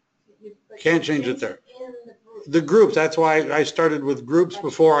can't. But you Can't change it there. In the group. The groups, that's why I started with groups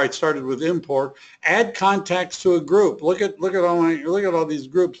before I started with import. Add contacts to a group. Look at all these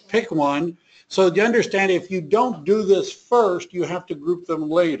groups. Pick one. So you understand, if you don't do this first, you have to group them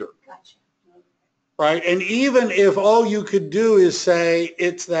later. Gotcha. Right? And even if all you could do is say,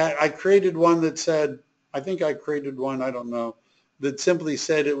 it's that I created one that said, I think I created one, I don't know, that simply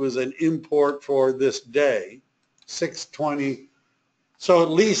said it was an import for this day, 6/20. So at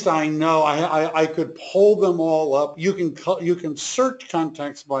least I know I could pull them all up. You can search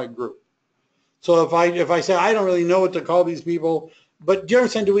contacts by group. So if I say, I don't really know what to call these people, but do you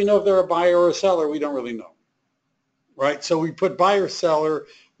understand, do we know if they're a buyer or a seller? We don't really know. Right? So we put buyer, seller,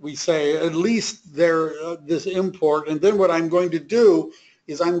 we say at least they're this import, and then what I'm going to do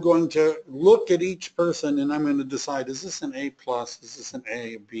is I'm going to look at each person and I'm going to decide, is this an A plus, is this an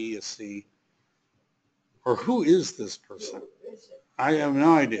A, a B, a C, or who is this person? Is it? I have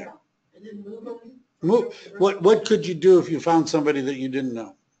no idea. And then move them. Move. What could you do if you found somebody that you didn't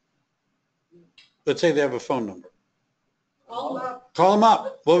know? Let's say they have a phone number. Call them up. Call them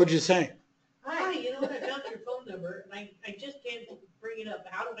up. What would you say? Hi, you know what, I found your phone number, and I just can't bring it up.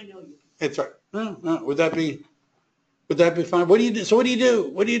 How do I know you? It's right. No. Would that be fine? What do you do? So what do you do?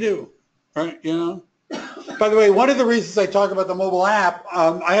 What do you do? Right? You know. By the way, one of the reasons I talk about the mobile app,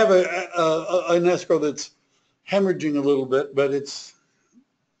 I have an escrow that's hemorrhaging a little bit, but it's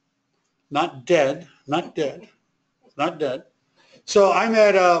not dead. Not dead. Not dead. So I'm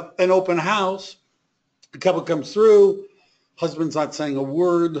at an open house. A couple comes through. Husband's not saying a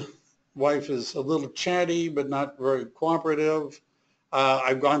word. Wife is a little chatty, but not very cooperative.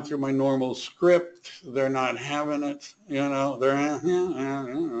 I've gone through my normal script. They're not having it. You know,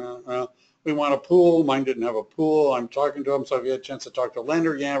 we want a pool. Mine didn't have a pool. I'm talking to them. So if you had a chance to talk to a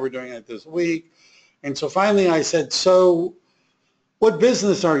lender, yeah, we're doing it this week. And so finally I said, so what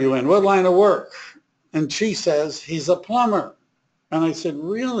business are you in? What line of work? And she says, he's a plumber. And I said,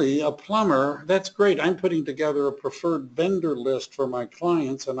 really, a plumber? That's great. I'm putting together a preferred vendor list for my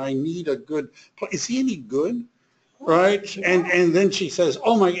clients, and I need a good, is he any good? Right? And then she says,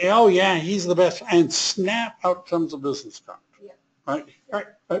 oh yeah, he's the best. And snap, out comes a business card. Yeah. Right?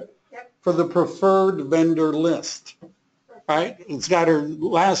 Yep. For the preferred vendor list. Right? It's got her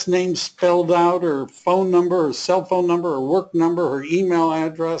last name spelled out, her phone number, her cell phone number, her work number, her email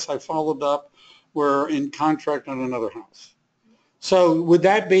address. I followed up. We're in contract on another house. So would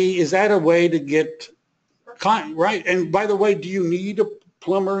that be, is that a way to get, right? And by the way, do you need a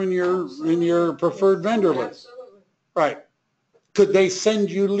plumber in your preferred vendor list? Absolutely. Right. Could they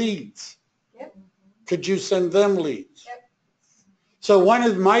send you leads? Yep. Could you send them leads? Yep. So one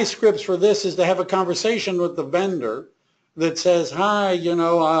of my scripts for this is to have a conversation with the vendor that says, hi, you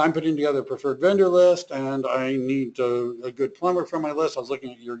know, I'm putting together a preferred vendor list and I need a good plumber for my list. I was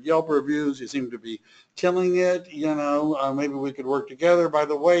looking at your Yelp reviews. You seem to be killing it. You know, maybe we could work together. By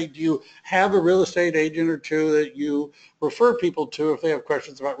the way, do you have a real estate agent or two that you refer people to if they have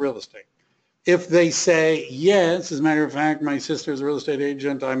questions about real estate? If they say yes, as a matter of fact, my sister's a real estate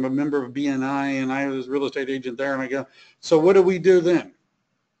agent. I'm a member of BNI and I was a real estate agent there. And I go, so what do we do then?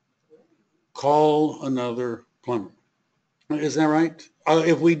 Call another plumber. Isn't that right?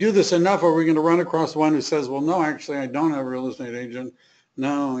 If we do this enough, are we going to run across one who says, well, no, actually, I don't have a real estate agent.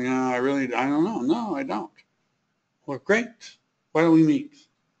 No, you know, I don't know. No, I don't. Well, great. Why don't we meet?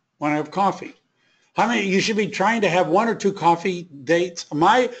 Want to have coffee? How many, you should be trying to have 1 or 2 coffee dates.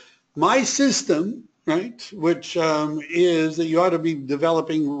 My system, right, which is that you ought to be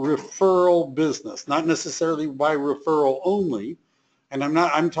developing referral business, not necessarily by referral only. And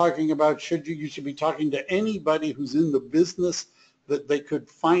I'm talking about you should be talking to anybody who's in the business that they could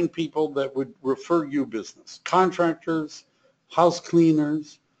find people that would refer you business. Contractors, house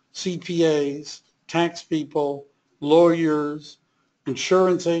cleaners, CPAs, tax people, lawyers,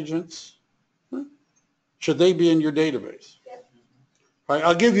 insurance agents. Should they be in your database? Yep. All right,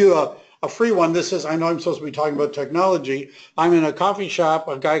 I'll give you a free one. This is, I know I'm supposed to be talking about technology. I'm in a coffee shop.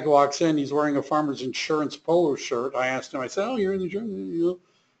 A guy walks in. He's wearing a Farmers Insurance polo shirt. I asked him, I said, oh, you're in the insurance?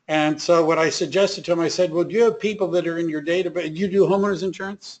 And so what I suggested to him, I said, well, do you have people that are in your database? Do you do homeowners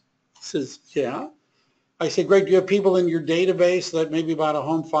insurance? He says, yeah. I say, great, do you have people in your database that maybe bought a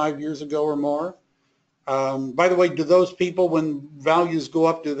home 5 years ago or more? By the way, do those people, when values go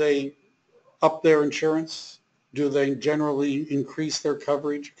up, do they up their insurance? Do they generally increase their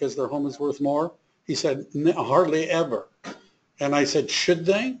coverage because their home is worth more? He said, hardly ever. And I said, should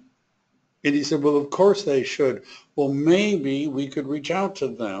they? And he said, well, of course they should. Well, maybe we could reach out to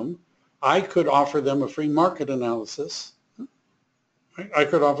them. I could offer them a free market analysis. I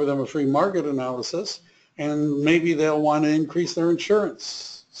could offer them a free market analysis, and maybe they'll want to increase their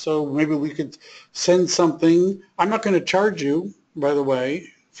insurance. So maybe we could send something. I'm not going to charge you, by the way,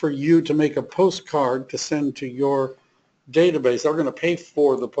 for you to make a postcard to send to your database. They're going to pay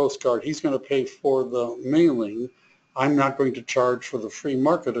for the postcard. He's going to pay for the mailing. I'm not going to charge for the free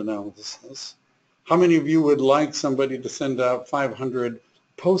market analysis. How many of you would like somebody to send out 500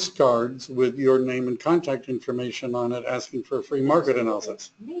 postcards with your name and contact information on it asking for a free market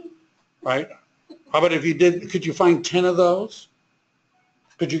analysis? Right? How about if you did, could you find 10 of those?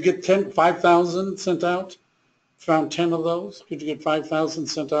 Could you get 5,000 sent out? Found 10 of those? Could you get 5,000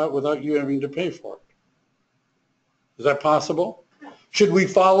 sent out without you having to pay for it? Is that possible? Should we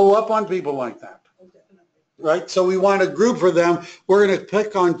follow up on people like that? Right? So we want a group for them. We're going to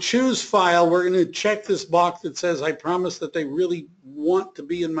click on choose file. We're going to check this box that says, I promise that they really want to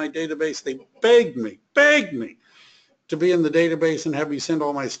be in my database. They begged me to be in the database and have me send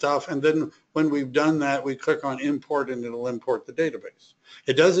all my stuff. And then when we've done that, we click on import and it'll import the database.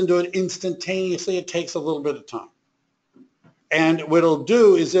 It doesn't do it instantaneously. It takes a little bit of time. And what it'll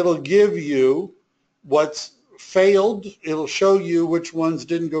do is it'll give you what's failed. It'll show you which ones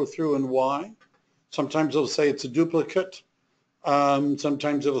didn't go through and why. Sometimes it'll say it's a duplicate.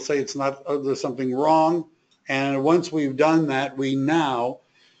 Sometimes it'll say it's not, there's something wrong. And once we've done that, we now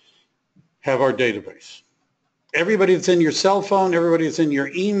have our database. Everybody that's in your cell phone, everybody that's in your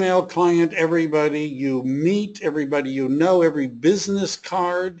email client, everybody you meet, everybody you know, every business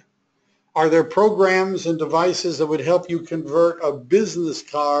card. Are there programs and devices that would help you convert a business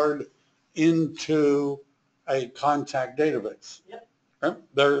card into a contact database? Yep. Right?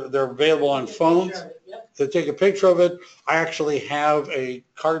 They're available on phones. They take a picture of it. I actually have a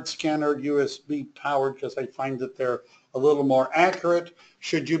card scanner, USB powered, because I find that they're a little more accurate.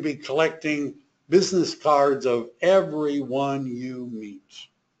 Should you be collecting business cards of everyone you meet?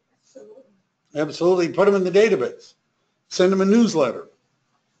 Absolutely. Absolutely. Put them in the database. Send them a newsletter.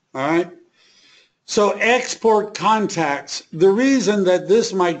 All right? So export contacts. The reason that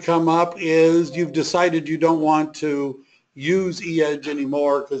this might come up is you've decided you don't want to use eEdge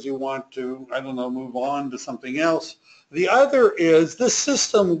anymore because you want to, I don't know, move on to something else. The other is this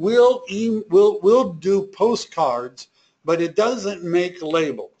system will do postcards, but it doesn't make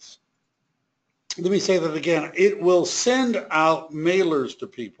labels. Let me say that again. It will send out mailers to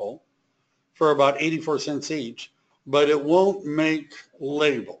people for about 84 cents each, but it won't make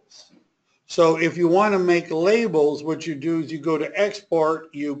labels. So if you want to make labels, what you do is you go to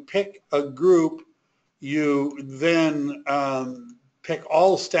export, you pick a group, you then pick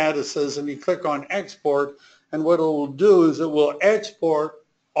all statuses and you click on export, and what it will do is it will export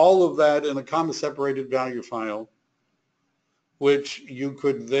all of that in a comma separated value file, which you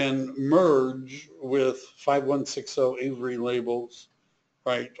could then merge with 5160 Avery labels,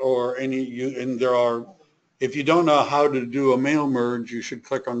 right? Or and there are, if you don't know how to do a mail merge, you should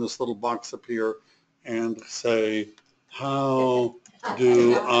click on this little box up here and say, how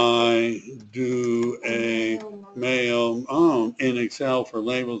do I do a mail in Excel for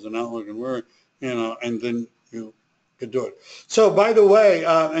labels and Outlook and Word, and then you could do it. So by the way,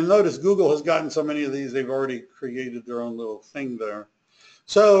 and notice Google has gotten so many of these, they've already created their own little thing there.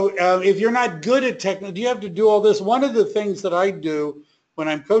 So if you're not good at technology, you have to do all this. One of the things that I do when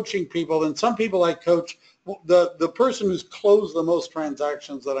I'm coaching people, and some people I coach, the person who's closed the most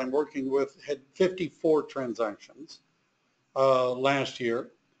transactions that I'm working with had 54 transactions last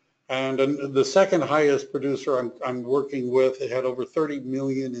year. And the second highest producer I'm working with, it had over 30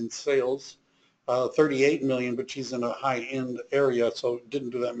 million in sales, 38 million, but she's in a high-end area, so didn't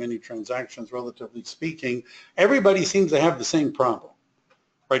do that many transactions, relatively speaking. Everybody seems to have the same problem,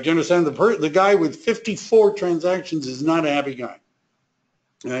 right? Do you understand? The guy with 54 transactions is not a happy guy,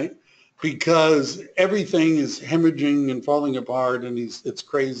 right? Because everything is hemorrhaging and falling apart, and it's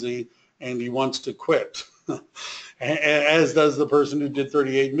crazy, and he wants to quit. As does the person who did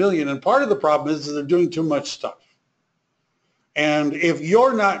 38 million. And part of the problem is they're doing too much stuff. And if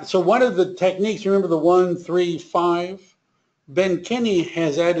you're not, so one of the techniques, remember the 1, 3, 5? Ben Kinney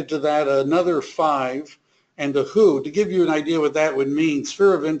has added to that another 5 and a who. To give you an idea what that would mean,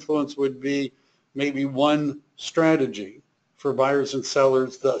 sphere of influence would be maybe one strategy for buyers and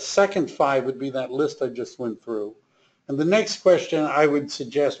sellers. The second 5 would be that list I just went through. And the next question I would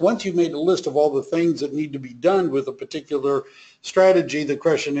suggest, once you've made a list of all the things that need to be done with a particular strategy, the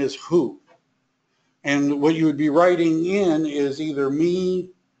question is who? And what you would be writing in is either me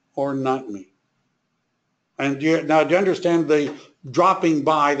or not me. And now, do you understand the dropping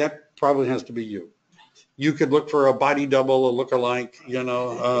by? That probably has to be you. You could look for a body double, a look-alike, but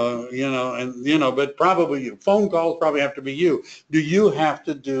probably you. Phone calls probably have to be you. Do you have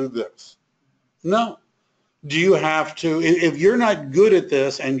to do this? No. Do you have to, if you're not good at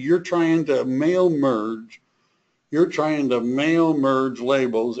this and you're trying to mail merge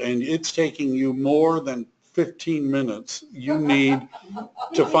labels and it's taking you more than 15 minutes, you need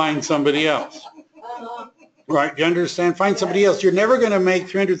to find somebody else. Right, you understand? Find somebody else. You're never going to make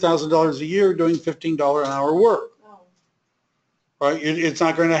 $300,000 a year doing $15 an hour work. Right? It's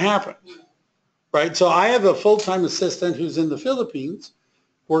not going to happen. Right? So I have a full-time assistant who's in the Philippines,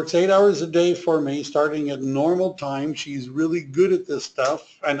 works 8 hours a day for me, starting at normal time. She's really good at this stuff,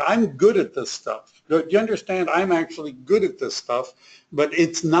 and I'm good at this stuff. Do you understand? I'm actually good at this stuff, but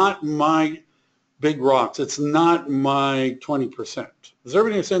it's not my big rocks. It's not my 20%. Does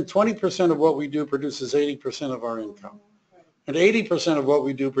everybody understand? 20% of what we do produces 80% of our income. And 80% of what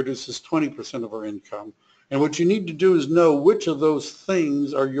we do produces 20% of our income. And what you need to do is know which of those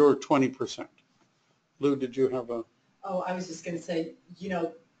things are your 20%. Lou, did you have a... Oh, I was just going to say,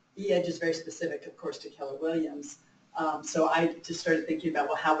 eEdge is very specific, of course, to Keller Williams. So I just started thinking about,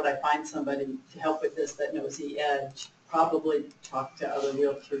 well, how would I find somebody to help with this that knows eEdge? Probably talk to other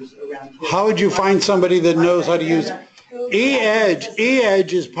realtors around here. How would you find somebody that knows how to use it?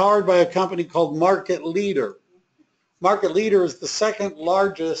 eEdge is powered by a company called Market Leader. Market Leader is the second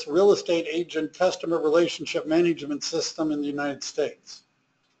largest real estate agent customer relationship management system in the United States.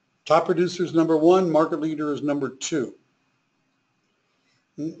 Top producer is number 1, Market Leader is number 2.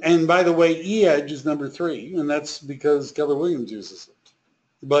 And by the way, eEdge is number 3, and that's because Keller Williams uses it.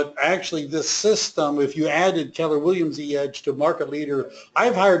 But actually this system, if you added Keller Williams eEdge to Market Leader,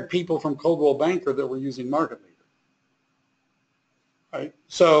 I've hired people from Coldwell Banker that were using Market Leader. Right?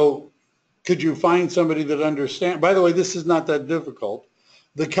 So could you find somebody that understands? By the way, this is not that difficult.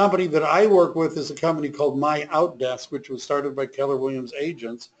 The company that I work with is a company called My Outdesk, which was started by Keller Williams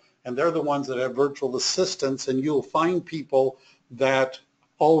agents, and they're the ones that have virtual assistants, and you'll find people that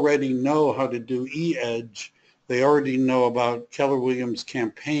already know how to do eEdge. They already know about Keller Williams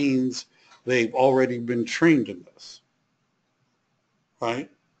campaigns. They've already been trained in this, right?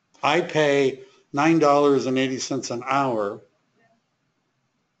 I pay $9.80 an hour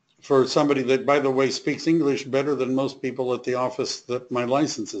for somebody that, by the way, speaks English better than most people at the office that my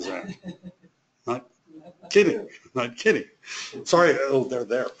license is at. Not kidding, not kidding. Sorry, oh, they're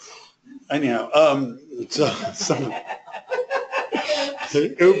there. Anyhow,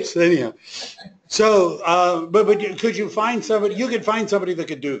 oops, anyhow. So, but could you find somebody, you could find somebody that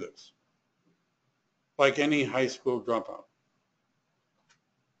could do this, like any high school dropout.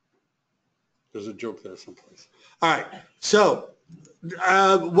 There's a joke there someplace. All right, so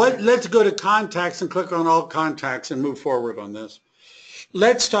let's go to contacts and click on all contacts and move forward on this.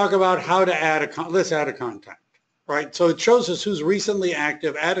 Let's talk about how to let's add a contact, right? So it shows us who's recently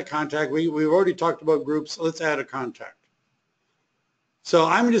active, add a contact. We've already talked about groups, let's add a contact. So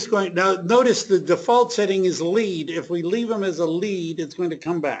I'm just going, now notice the default setting is lead. If we leave them as a lead, it's going to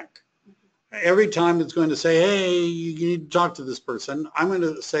come back. Every time it's going to say, hey, you need to talk to this person. I'm going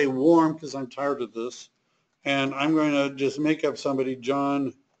to say warm because I'm tired of this. And I'm going to just make up somebody,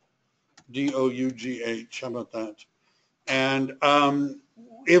 John, D-O-U-G-H. How about that? And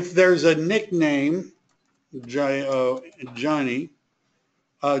if there's a nickname, Johnny,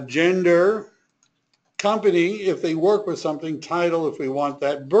 gender, company, if they work with something, title, if we want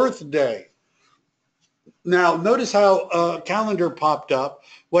that, birthday. Now, notice how calendar popped up.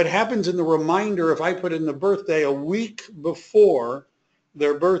 What happens in the reminder, if I put in the birthday a week before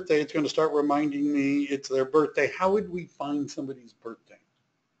their birthday, it's going to start reminding me it's their birthday. How would we find somebody's birthday?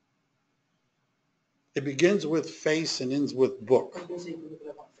 It begins with face and ends with book.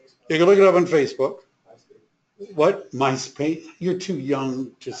 You can look it up on Facebook. What? MySpace? You're too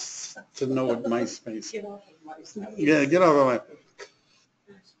young just to know what MySpace is. Get off of MySpace. Yeah, get off of my.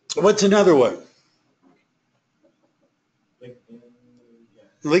 What's another one?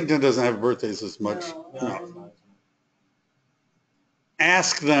 LinkedIn doesn't have birthdays as much. No.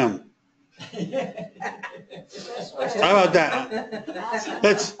 Ask them. How about that?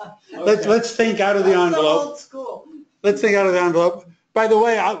 Let's think out of the envelope. Old school. Let's think out of the envelope. By the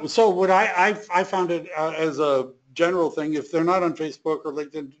way, so what I found it as a general thing. If they're not on Facebook or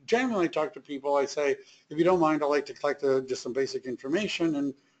LinkedIn, generally I talk to people. I say, if you don't mind, I'd like to collect just some basic information.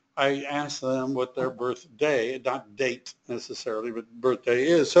 And I ask them what their birthday, not date necessarily, but birthday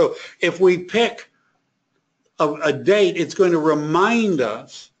is. So if we pick a date, it's going to remind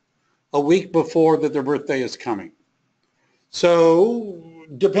us a week before that their birthday is coming. So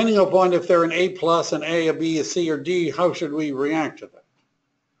depending upon if they're an A plus, an A, a B, a C, or D, how should we react to that?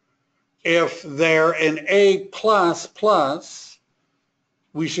 If they're an A plus plus,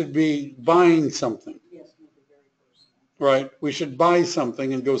 we should be buying something. Yes, no, the very personal. Right? We should buy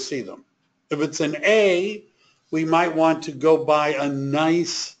something and go see them. If it's an A, we might want to go buy a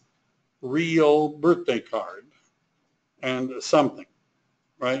nice, real birthday card and something,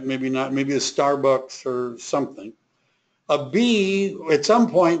 right? Maybe not, maybe a Starbucks or something. A B, at some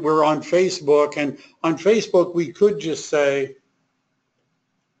point, we're on Facebook, and on Facebook, we could just say,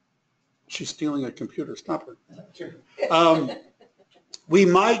 she's stealing a computer, stop her. We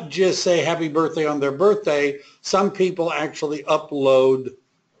might just say happy birthday on their birthday. Some people actually upload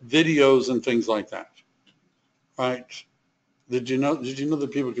videos and things like that, right? Did you know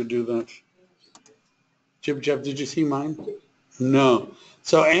that people could do that? Jib Jeff, did you see mine? No.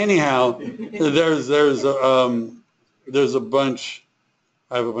 So anyhow, there's a bunch,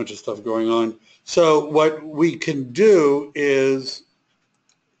 I have a bunch of stuff going on. So what we can do is,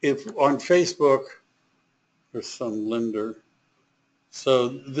 if on Facebook, there's some lender. So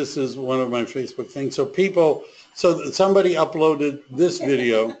this is one of my Facebook things. So people, so somebody uploaded this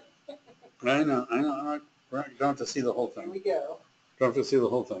video. I know, right, don't have to see the whole Here thing. we go. Don't have to see the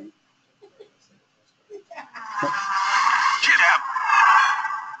whole thing.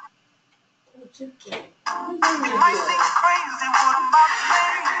 You might seem crazy what I'm about to say.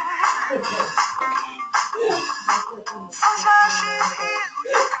 Sunshine, she's here,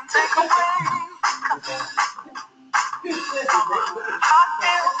 you can take away. Hot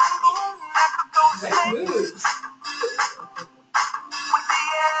air balloon that could go to space. With the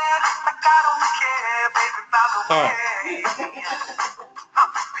air, like I don't care, baby, by the All way.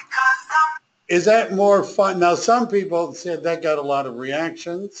 Because I'm Is that more fun? Now, some people said that got a lot of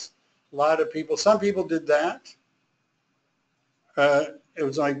reactions. A lot of people, some people did that. It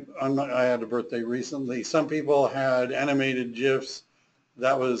was like, I had a birthday recently. Some people had animated GIFs.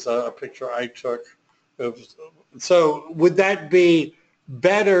 That was a picture I took. So would that be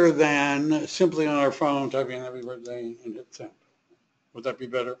better than simply on our phone typing happy birthday and hit send? Would that be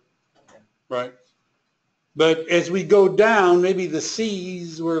better? Right? But as we go down, maybe the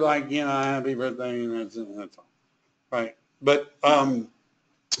C's were like, happy birthday, and that's all. Right? But,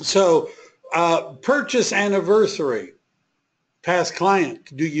 so purchase anniversary, past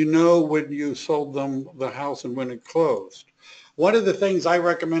client. Do you know when you sold them the house and when it closed? One of the things I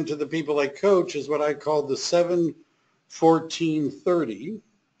recommend to the people I coach is what I call the 7-14-30.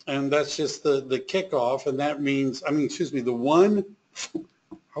 And that's just the kickoff. And that means, the one, I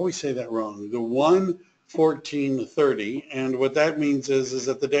always say that wrong, the 1-14-30. And what that means is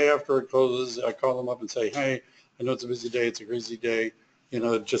that the day after it closes, I call them up and say, hey, I know it's a busy day, it's a crazy day,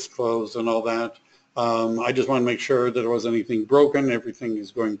 it just closed and all that. I just want to make sure that there wasn't anything broken, everything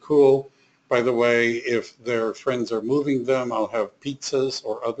is going cool. By the way, if their friends are moving them, I'll have pizzas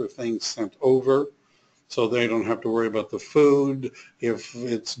or other things sent over so they don't have to worry about the food. If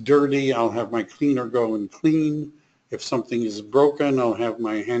it's dirty, I'll have my cleaner go and clean. If something is broken, I'll have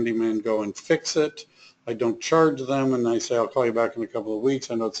my handyman go and fix it. I don't charge them, and I say, I'll call you back in a couple of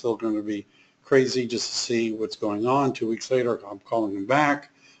weeks. I know it's still going to be crazy just to see what's going on. 2 weeks later, I'm calling them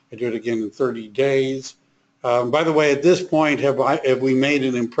back. I do it again in 30 days. By the way, at this point, have we made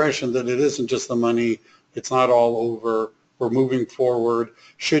an impression that it isn't just the money, it's not all over, we're moving forward?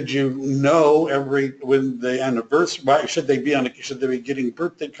 Should you know when the anniversary, should they be getting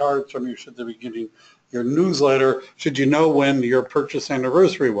birthday cards from you? Should they be getting your newsletter? Should you know when your purchase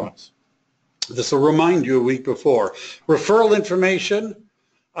anniversary was? This will remind you a week before. Referral information.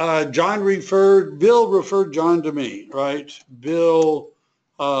 Bill referred John to me, right? Bill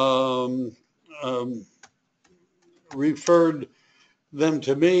referred them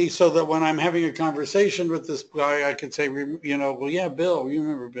to me so that when I'm having a conversation with this guy, I can say, well, yeah, Bill, you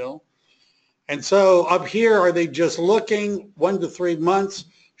remember Bill. And so up here, are they just looking 1 to 3 months?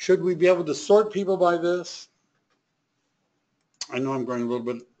 Should we be able to sort people by this? I know I'm going a little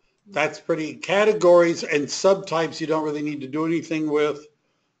bit, that's pretty, categories and subtypes you don't really need to do anything with.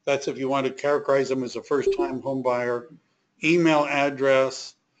 That's if you want to characterize them as a first-time home buyer. Email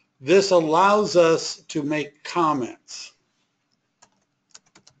address. This allows us to make comments.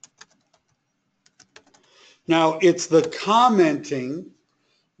 Now, it's the commenting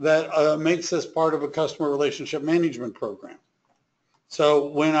that makes this part of a customer relationship management program. So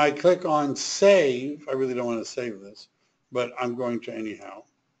when I click on save, I really don't want to save this, but I'm going to anyhow.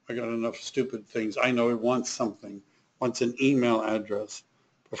 I got enough stupid things. I know it wants something, wants an email address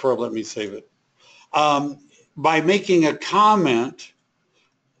before it let me save it. By making a comment,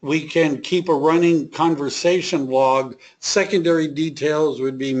 we can keep a running conversation log. Secondary details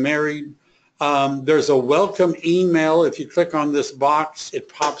would be married. There's a welcome email. If you click on this box, it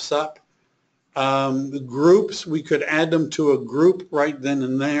pops up. The groups, we could add them to a group right then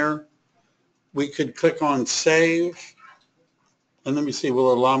and there. We could click on save. And let me see,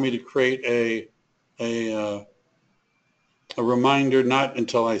 will it allow me to create a reminder? Not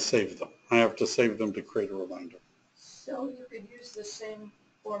until I save them. I have to save them to create a reminder. So you could use the same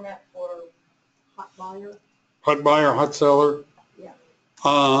format for hot buyer? Hot buyer, hot seller. Yeah.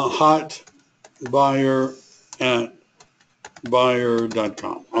 Hot buyer at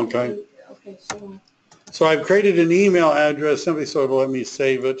buyer.com. Okay. Okay, So I've created an email address simply so it'll let me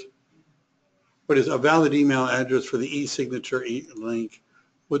save it. What is a valid email address for the e-signature link?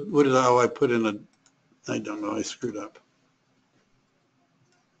 What did I put in I don't know, I screwed up.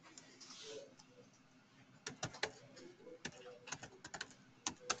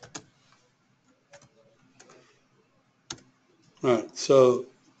 All right, so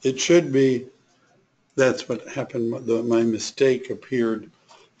it should be, that's what happened, my mistake appeared.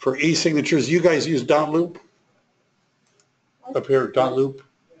 For e-signatures, you guys use .loop? Up here, .loop?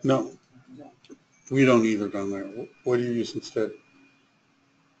 No. We don't either down there. What do you use instead?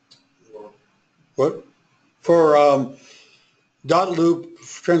 What? For .loop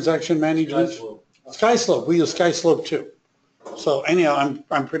transaction management? SkySlope. We use SkySlope too. So anyhow,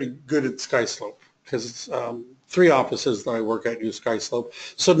 I'm pretty good at SkySlope because it's 3 offices that I work at use SkySlope.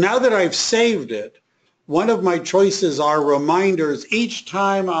 So now that I've saved it, one of my choices are reminders. Each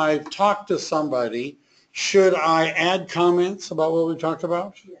time I talk to somebody, should I add comments about what we talked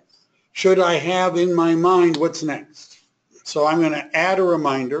about? Yes. Should I have in my mind what's next? So I'm going to add a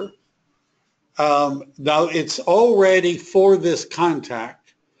reminder. Now it's already for this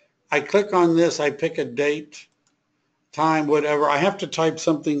contact. I click on this, I pick a date, time, whatever. I have to type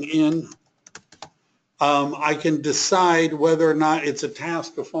something in. I can decide whether or not it's a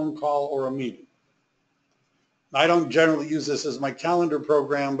task, a phone call, or a meeting. I don't generally use this as my calendar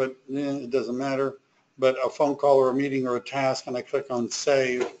program, but it doesn't matter. But a phone call or a meeting or a task, and I click on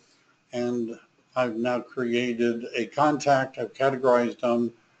save, and I've now created a contact. I've categorized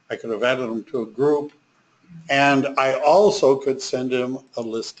them. I could have added them to a group, and I also could send them a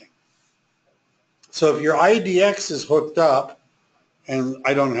listing. So if your IDX is hooked up, and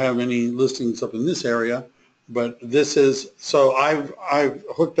I don't have any listings up in this area, but this is, so I've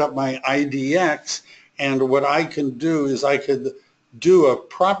hooked up my IDX, and what I can do is I could do a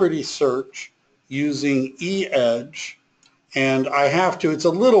property search using eEdge, and I have to, it's a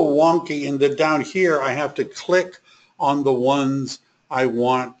little wonky in that down here I have to click on the ones I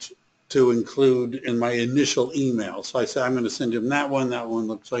want to include in my initial email. So I say I'm going to send him that one. That one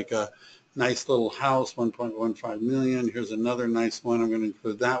looks like a nice little house, 1.15 million. Here's another nice one. I'm going to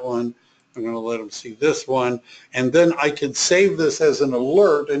include that one. I'm going to let him see this one. And then I can save this as an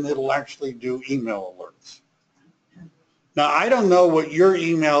alert, and it'll actually do email alerts. Now, I don't know what your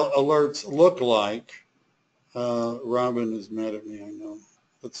email alerts look like. Robin is mad at me, I know.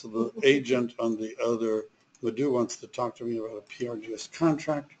 That's the agent on the other. Madhu wants to talk to me about a PRGS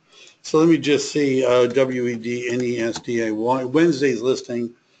contract. So let me just see WEDNESDA Wednesday's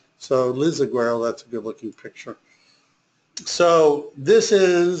listing. So Liz Aguero, that's a good looking picture. So this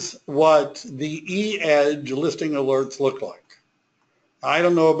is what the eEdge listing alerts look like. I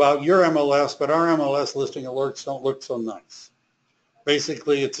don't know about your MLS, but our MLS listing alerts don't look so nice.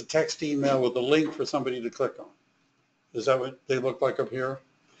 Basically, it's a text email with a link for somebody to click on. Is that what they look like up here?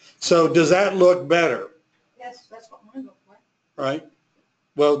 So does that look better? yes, that's what mine looked like. Right?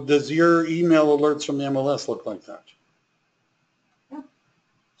 Well, does your email alerts from the MLS look like that? Yeah.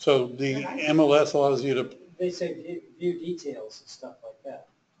 So the MLS allows you to... They say view details and stuff like that.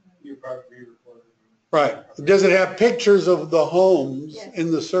 Your property report. Right. Does it have pictures of the homes Yes.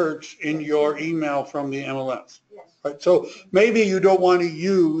 in the search in your email from the MLS? Yes. Right. So maybe you don't want to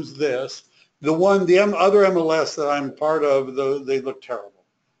use this. The other MLS that I'm part of, they look terrible.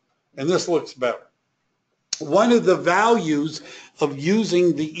 And this looks better. One of the values of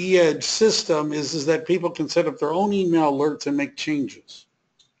using the eEdge system is that people can set up their own email alerts and make changes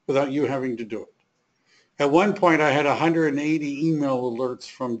without you having to do it. At one point, I had 180 email alerts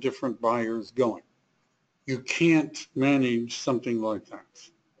from different buyers going. You can't manage something like that,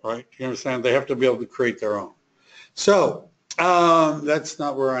 right? You understand? They have to be able to create their own. So That's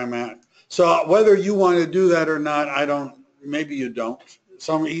not where I'm at. So whether you want to do that or not, I don't, maybe you don't.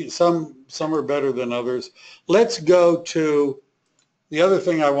 Some are better than others. Let's go to the other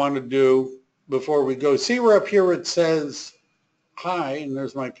thing I want to do before we go. See where up here it says hi, and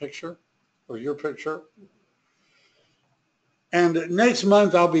there's my picture or your picture. And next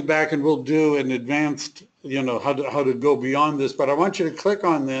month I'll be back and we'll do an advanced, how to go beyond this. But I want you to click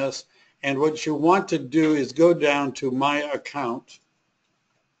on this, and what you want to do is go down to my account.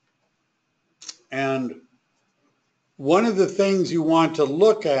 And one of the things you want to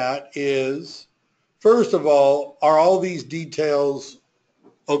look at is, first of all, are all these details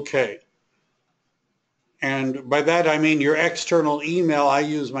okay? And by that I mean your external email. I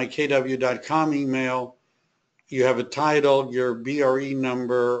use my kw.com email. You have a title, your BRE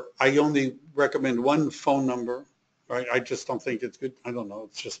number. I only recommend one phone number, right? I just don't think it's good. I don't know.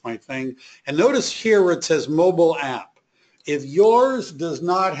 It's just my thing. And notice here where it says mobile app. If yours does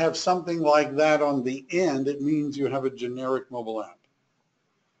not have something like that on the end, it means you have a generic mobile app.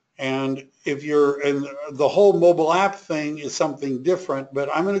 And and the whole mobile app thing is something different, but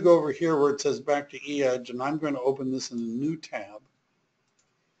I'm going to go over here where it says back to eEdge, and I'm going to open this in a new tab.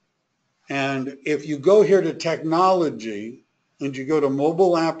 And if you go here to technology and you go to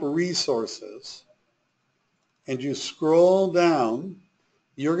mobile app resources and you scroll down,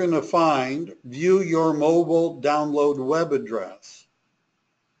 you're going to find view your mobile download web address.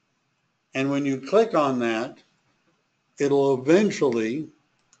 And when you click on that, it'll eventually,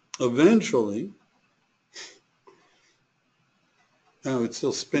 oh, it's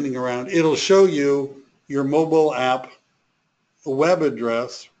still spinning around. It'll show you your mobile app web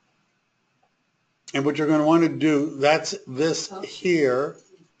address. And what you're going to want to do, that's this here.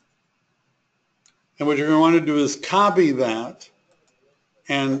 And what you're going to want to do is copy that.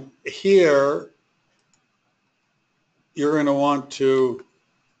 And here, you're going to want to,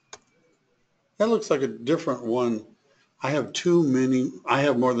 that looks like a different one. I have I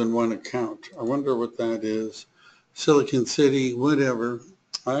have more than one account. I wonder what that is. Silicon City, whatever.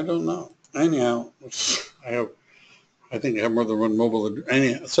 I don't know. Anyhow, I think I have more than one mobile address.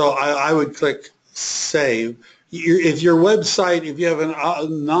 Anyhow, so I would click save. If your website, if you have a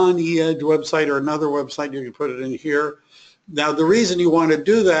non-eEdge website or another website, you can put it in here. Now, the reason you want to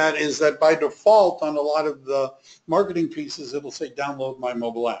do that is that by default on a lot of the marketing pieces, it'll say download my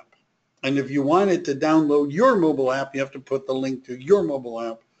mobile app. And if you want it to download your mobile app, you have to put the link to your mobile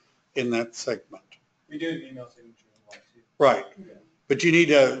app in that segment. We do an email signature in one too. Right. Okay. But you need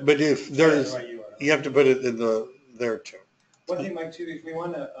to, but if there's, you have to put it in there too. One thing, Mike, too, if we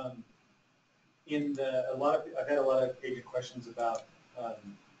want to, I've had a lot of agent questions about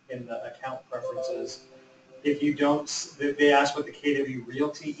in the account preferences. If you don't, they ask what the KW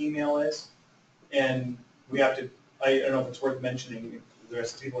Realty email is, and we have to, I don't know if it's worth mentioning the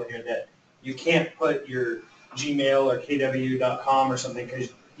rest of the people here that you can't put your Gmail or kw.com or something because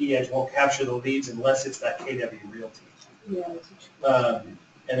eEdge won't capture the leads unless it's that KW Realty. Yeah.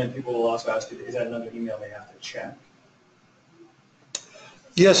 And then people will also ask, is that another email they have to check?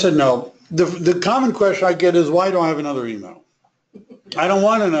 Yes and no. The common question I get is, why do I have another email? I don't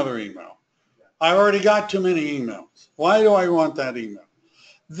want another email. I've already got too many emails. Why do I want that email?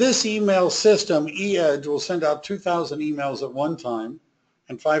 This email system, eEdge, will send out 2,000 emails at one time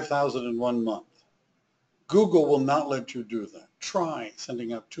and 5,000 in 1 month. Google will not let you do that. Try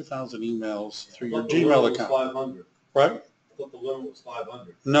sending out 2,000 emails through your Gmail account. 500. Right? I thought the limit was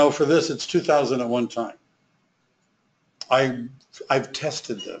 500. No, for this it's 2,000 at one time. I've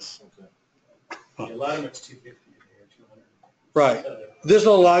tested this. Okay. A lot of them it's 250 or 200. Right. This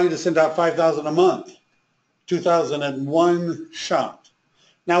will allow you to send out 5,000 a month, 2,000 in one shot.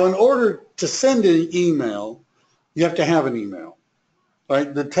 Now, in order to send an email, you have to have an email,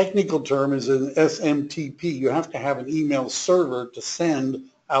 right? The technical term is an SMTP. You have to have an email server to send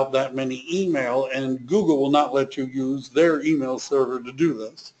out that many email, and Google will not let you use their email server to do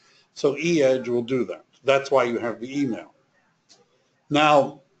this. So eEdge will do that. That's why you have the email.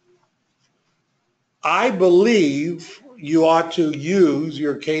 Now, I believe you ought to use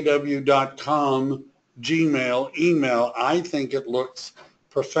your kw.com Gmail email. I think it looks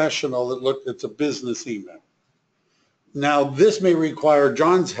professional. It's a business email. Now, this may require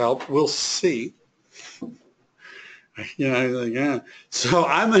John's help. We'll see. Yeah. So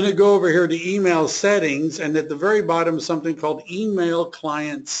I'm going to go over here to email settings, and at the very bottom is something called email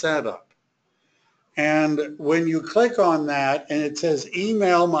client setup. And when you click on that and it says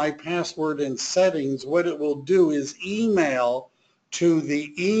email my password and settings, what it will do is email to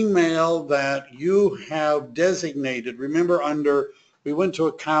the email that you have designated. Remember, under we went to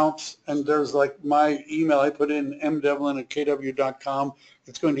accounts, and there's like my email, I put in mdevlin@kw.com.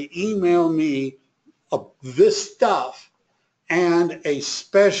 It's going to email me this stuff and a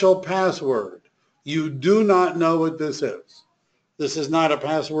special password. You do not know what this is. This is not a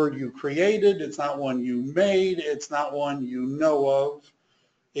password you created. It's not one you made. It's not one you know of.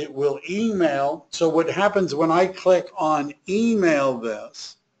 It will email. So what happens when I click on email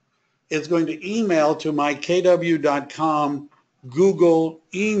this, it's going to email to my kw.com Google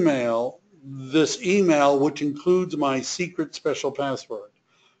email, this email, which includes my secret special password.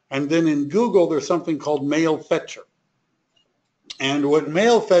 And then in Google, there's something called Mail Fetcher. And what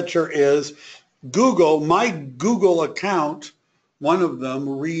Mail Fetcher is, Google, my Google account, one of them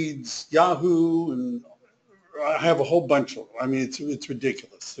reads Yahoo, and I have a whole bunch of them. I mean, it's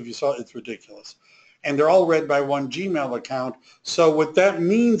ridiculous. If you saw it, it's ridiculous. And they're all read by one Gmail account. So what that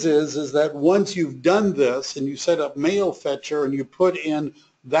means is that once you've done this and you set up Mail Fetcher and you put in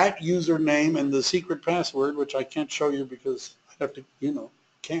that username and the secret password, which I can't show you because I have to,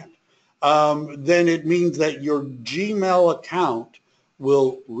 can't, then it means that your Gmail account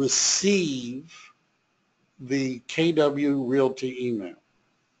will receive the KW Realty email,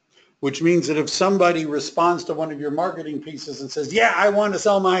 which means that if somebody responds to one of your marketing pieces and says, yeah, I want to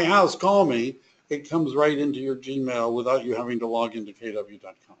sell my house, call me, it comes right into your Gmail without you having to log into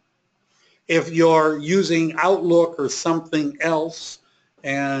kw.com. If you're using Outlook or something else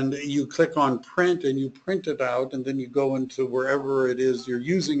and you click on print and you print it out and then you go into wherever it is you're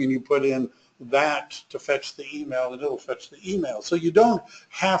using and you put in that to fetch the email and it'll fetch the email. So you don't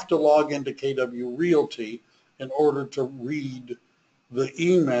have to log into KW Realty in order to read the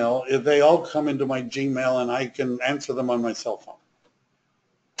email. If they all come into my Gmail and I can answer them on my cell phone.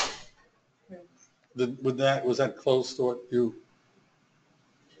 Was that close to what you?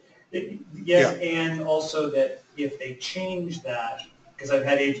 Yes, and also that if they change that, because I've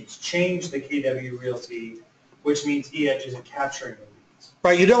had agents change the KW Realty, which means eEdge isn't capturing the leads.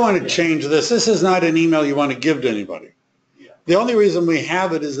 Right, you don't want to change this. This is not an email you want to give to anybody. Yeah. The only reason we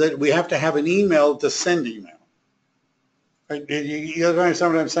have it is that we have to have an email to send email. Right? You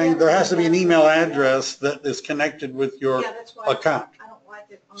understand what I'm saying? There has to be an email address that is connected with your Yeah, that's why account. I don't like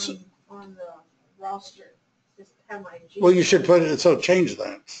it on the roster. Just have my Gmail. Well, you should put it, so change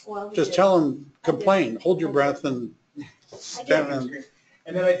that. Well, we Just did. tell them, I did. complain, hold your I breath did. and I stand did. and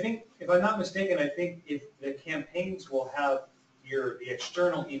And then I think, if I'm not mistaken, I think if the campaigns will have the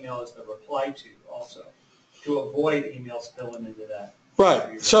external email as the reply to also, to avoid emails spilling into that.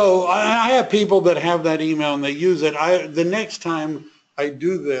 right. So I have people that have that email and they use it. The next time I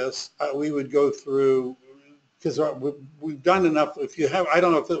do this, we would go through, because we've done enough. If you have, I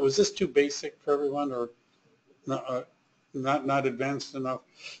don't know if was this too basic for everyone or not advanced enough.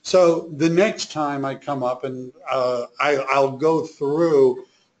 So the next time I come up and I'll go through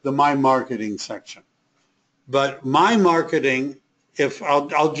the My Marketing section. But My Marketing, if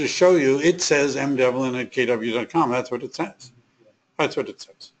I'll just show you, it says mdevlin@kw.com. That's what it says. That's what it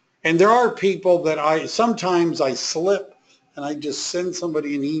says. And there are people that sometimes I slip and I just send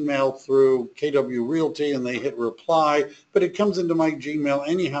somebody an email through KW Realty and they hit reply, but it comes into my Gmail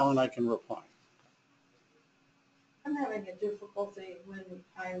anyhow and I can reply. I'm having a difficulty when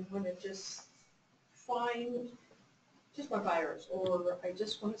I want to just find just my buyers, or I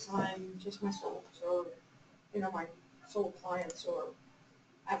just want to sign just my souls, or, my sold clients, or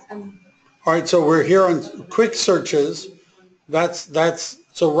I'm. All right, so we're here on quick searches.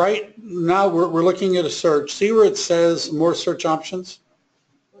 So right now we're looking at a search. See where it says more search options?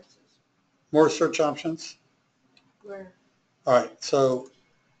 What's this? More search options? Where? All right, so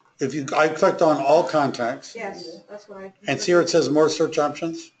I clicked on all contacts. Yes, that's what I. And see where it says more search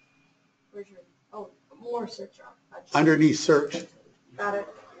options? Where's your, more search on. Underneath search. Got it.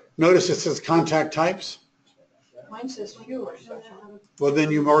 Notice it says contact types. Mine says fewer. Well,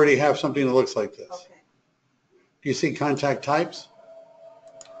 then you already have something that looks like this. Okay. Do you see contact types?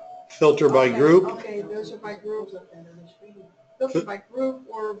 Filter by group. Okay, those are by group. Filter by group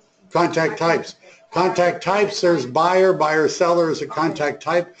or. Contact types. Contact types, there's buyer, seller is a contact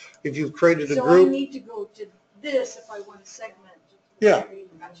type. If you've created a So I group, need to go to this if I want to segment. Yeah.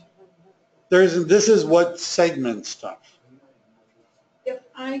 Gotcha. this is what segment stuff. If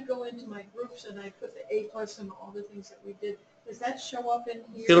I go into my groups and I put the A+ and all the things that we did, does that show up in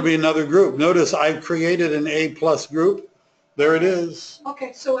here? It'll be another group. Notice I've created an A+ group. There it is.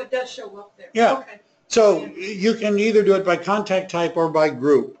 Okay, so it does show up there. Yeah. Okay. So you can either do it by contact type or by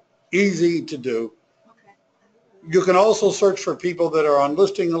group. Easy to do. Okay. You can also search for people that are on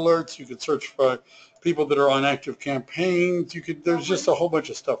listing alerts. You could search for people that are on active campaigns. There's just a whole bunch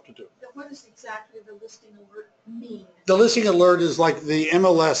of stuff to do. What is exactly the listing alert? mean? The listing alert is like the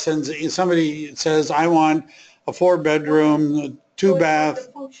MLS sends, somebody says, I want a 4-bedroom, So 2 it's like bath,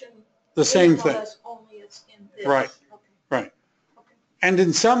 the function the in same thing. MLS, only it's in this. Right. Okay. Right. Okay. And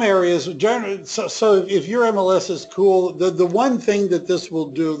in some areas, generally, so if your MLS is cool, the one thing that this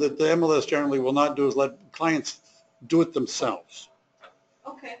will do that the MLS generally will not do is let clients do it themselves.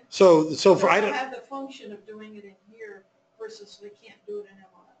 Okay. So So for, I they'll don't, have the function of doing it in here versus they can't do it in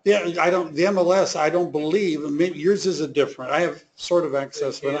MLS. yeah, the MLS, I don't believe, and maybe yours is a different, I have sort of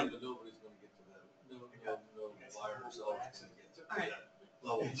access, They but can, but nobody's gonna get to that. No buyer or seller can get to Alright. that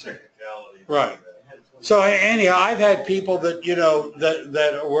level of technicality. Right. So anyhow, I've had people that,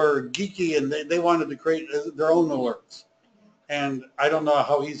 that were geeky and they wanted to create their own alerts. And I don't know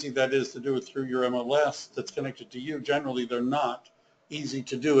how easy that is to do it through your MLS that's connected to you. Generally, they're not easy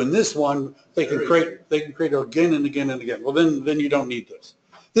to do. And this one, they can create again and again and again. Well, then you don't need this.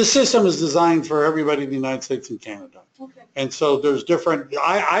 This system is designed for everybody in the United States and Canada. Okay. And so there's different,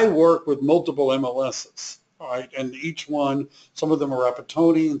 I work with multiple MLSs, all right? And each one, some of them are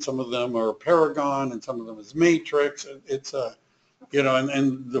Rapatoni and some of them are Paragon and some of them is Matrix. It's and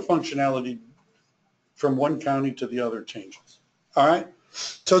the functionality from one county to the other changes. All right?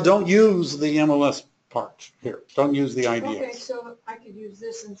 So don't use the MLS part here. Don't use the IDS. Okay, so I could use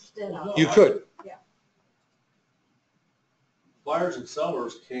this instead of. You could. Buyers and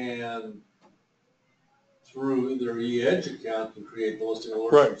sellers can, through their eEdge account, can create the listing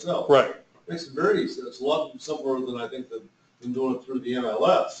alerts Right, themselves. right. Makes it very easy. It's a lot simpler than I think than doing it through the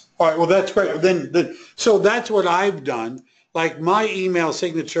MLS. All right, well, that's great. Then, so that's what I've done. Like my email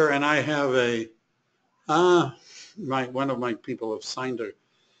signature, and I have one of my people have signed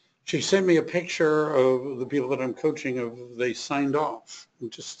she sent me a picture of the people that I'm coaching they signed off. I'm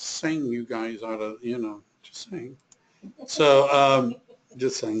just saying you guys ought to, just saying. So,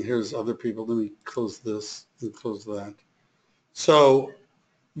 just saying, here's other people. Let me close this and close that. So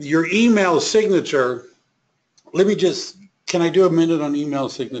your email signature, can I do a minute on email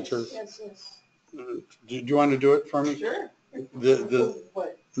signatures? Yes, yes. Do you want to do it for me? Sure.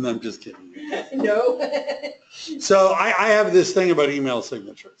 What? No, I'm just kidding. No. So I have this thing about email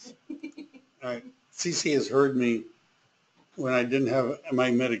signatures. All right. CC has heard me when I didn't have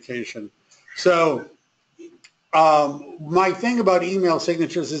my medication. So my thing about email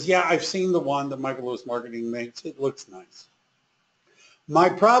signatures is, I've seen the one that Michael Lewis Marketing makes. It looks nice. My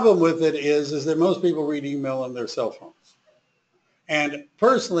problem with it is that most people read email on their cell phones. And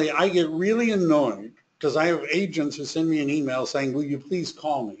personally, I get really annoyed because I have agents who send me an email saying, will you please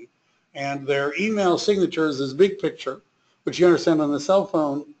call me? And their email signature is this big picture, which you understand on the cell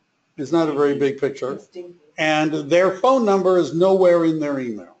phone is not a very big picture. And their phone number is nowhere in their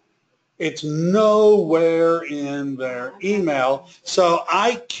email. It's nowhere in their email. So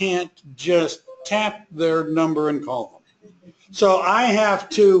I can't just tap their number and call them. So I have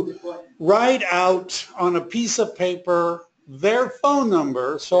to write out on a piece of paper their phone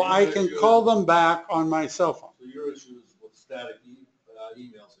number so I can call them back on my cell phone. So your issue is with static email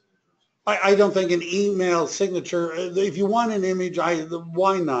signatures. I don't think an email signature, if you want an image,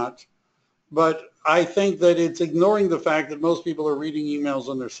 why not? But I think that it's ignoring the fact that most people are reading emails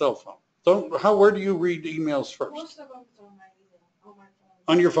on their cell phone. Where do you read emails first? Most of them on my email, on my phone.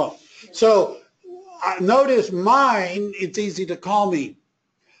 On your phone. So notice mine, it's easy to call me.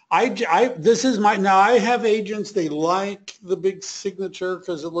 I have agents, they like the big signature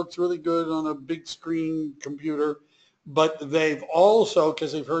because it looks really good on a big screen computer, but they've also,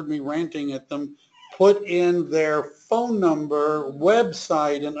 because they've heard me ranting at them, put in their phone number,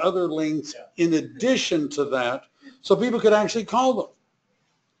 website, and other links in addition to that, so people could actually call them.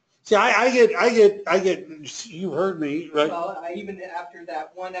 See, I get, you heard me, right? Well, even after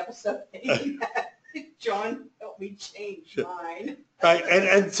that one episode, John helped me change mine. Right,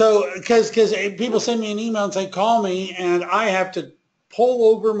 and so, because people send me an email and say, call me, and I have to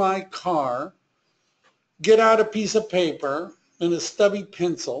pull over my car, get out a piece of paper and a stubby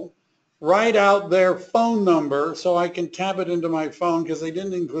pencil, write out their phone number so I can tap it into my phone because they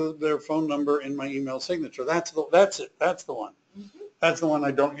didn't include their phone number in my email signature. That's it. That's the one. That's the one I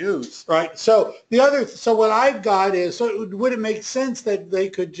don't use, right? So what I've got is, would it make sense that they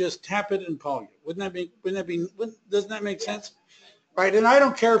could just tap it and call you? Doesn't that make sense? Right, and I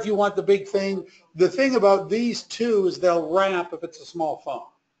don't care if you want the big thing. The thing about these two is they'll wrap if it's a small phone.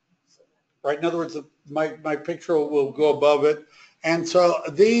 Right, in other words, my picture will go above it. And so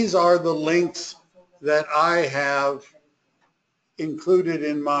these are the links that I have included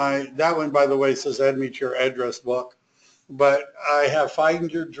in that one, by the way, says add me to your address book. But I have Find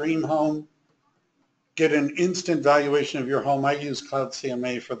Your Dream Home, get an instant valuation of your home. I use Cloud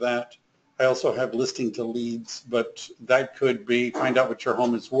CMA for that. I also have listing to leads, but that could be find out what your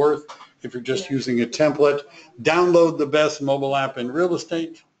home is worth if you're just using a template. Download the best mobile app in real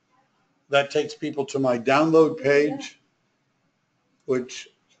estate. That takes people to my download page, which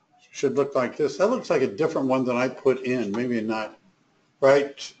should look like this. That looks like a different one than I put in, maybe not.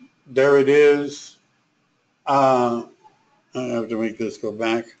 Right, there it is. I have to make this go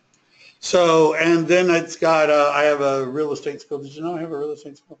back. So, and then it's got, I have a real estate school. Did you know I have a real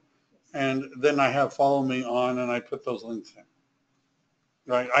estate school? And then I have follow me on, and I put those links in.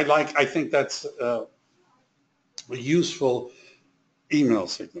 Right, I think that's a useful email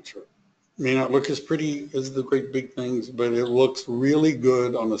signature. May not look as pretty as the great big things, but it looks really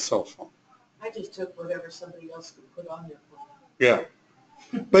good on a cell phone. I just took whatever somebody else could put on there for me. Yeah,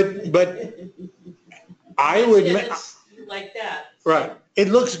 but I would, Yeah, it's like that. right. It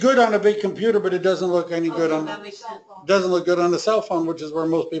looks good on a big computer, but it doesn't look any good on, That makes sense. doesn't look good on the cell phone, which is where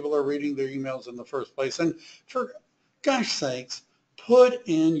most people are reading their emails in the first place. And for gosh sakes, put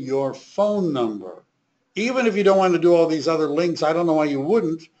in your phone number. Even if you don't want to do all these other links, I don't know why you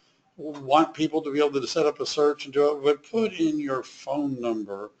wouldn't want people to be able to set up a search and do it, but put in your phone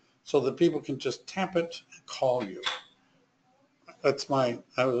number so that people can just tap it and call you. That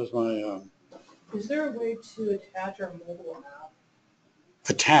was my, Is there a way to attach our mobile app,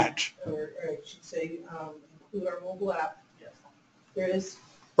 attach, or I should say, include our mobile app? Yes. There is,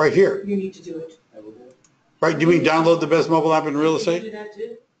 right here. you need to do it. I will do it. Right, do you mean download the best mobile app in real Can you estate? do that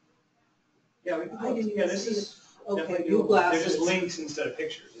too? Yeah, we can, I didn't yeah, even this see is Okay, definitely new doable. They're glasses. just links instead of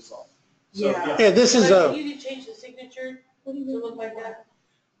pictures, is all. So, Yeah. Yeah, this is But a, you can change the signature What do to you look like that.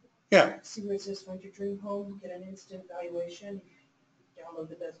 yeah, See where it says find your dream home, get an instant valuation, download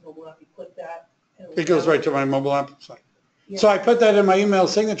the best mobile app, you click that. and it'll it goes download. right to my mobile app site. Yeah. So I put that in my email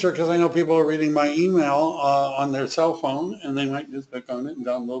signature because I know people are reading my email on their cell phone, and they might just click on it and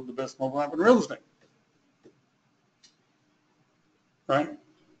download the best mobile app in real estate. Right?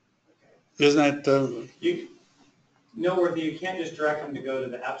 Isn't that, You, noteworthy, you can't just direct them to go to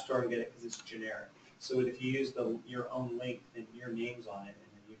the App Store and get it because it's generic. So if you use your own link, then your name's on it,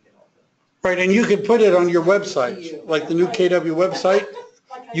 and then you get all the. right, and you could put it on your website, like the new KW website.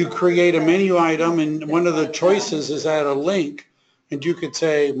 You create a menu item, and one of the choices is add a link, and you could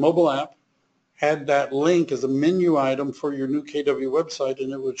say mobile app, add that link as a menu item for your new KW website,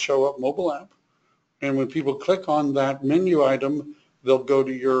 and it would show up mobile app. And when people click on that menu item, they'll go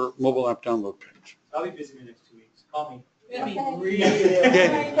to your mobile app download page. I'll be busy the next 2 weeks. Call me. It'd be Okay. really.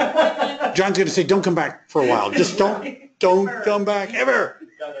 Yeah. John's going to say, don't come back for a while. Just don't come back ever.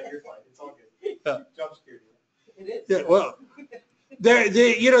 No, you're fine. It's all good. Yeah. Job security. It is. Yeah, well,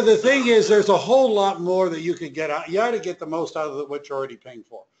 the thing is, there's a whole lot more that you could get out. You ought to get the most out of what you're already paying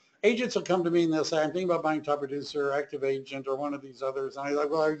for. Agents will come to me and they'll say, I'm thinking about buying Top Producer, Active Agent, or one of these others. And I'm like,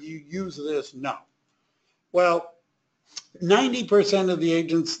 well, you use this? No. Well, 90% of the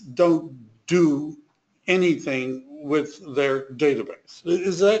agents don't do anything with their database.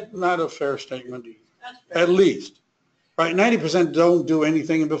 Is that not a fair statement? That's fair. At least. Right, 90% don't do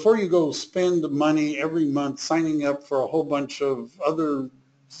anything, and before you go spend money every month signing up for a whole bunch of other,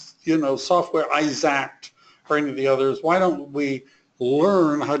 software, iZact or any of the others, why don't we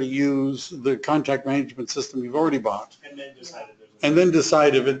learn how to use the contact management system you've already bought, And then decide if there's. and then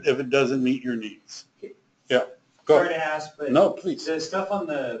decide if it doesn't meet your needs. Yeah, go Sorry ahead. to ask, but. No, please. The stuff on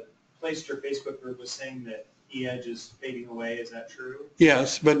the Playster Facebook group was saying that eEdge is fading away. Is that true?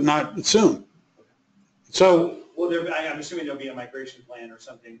 Yes, but not soon. So, Well, I'm assuming there'll be a migration plan or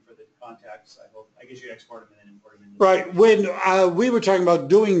something for the contacts. I guess you export them and then import them in. right, when we were talking about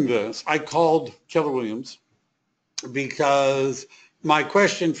doing this, I called Keller Williams because my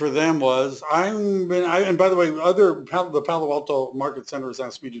question for them was, and by the way, the Palo Alto Market Center has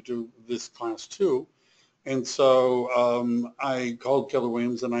asked me to do this class too. And so I called Keller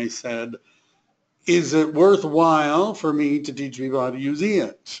Williams and I said, is it worthwhile for me to teach people how to use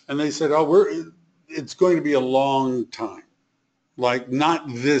eEdge? And they said, it's going to be a long time, like not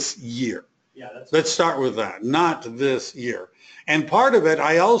this year. Yeah, that's. Let's start with that, not this year. And part of it,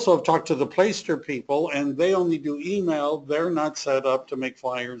 I also have talked to the Playster people, and they only do email. They're not set up to make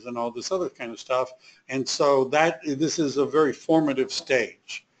flyers and all this other kind of stuff. And so this is a very formative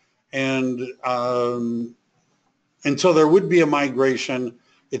stage. And so there would be a migration.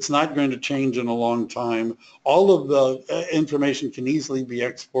 It's not going to change in a long time. All of the information can easily be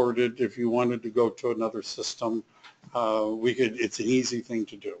exported if you wanted to go to another system. It's an easy thing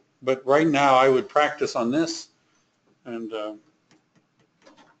to do. But right now, I would practice on this, and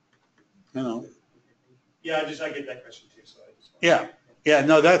Yeah, I get that question too, so I just. yeah,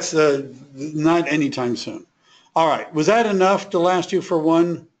 no, that's not anytime soon. All right, was that enough to last you for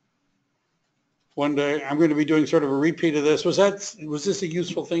one one day. I'm going to be doing sort of a repeat of this. Was this a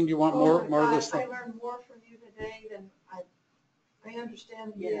useful thing? Do you want more of this I stuff? learned more from you today than I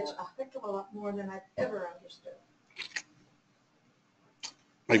understand Yeah. eEdge a heck of a lot more than I've ever understood.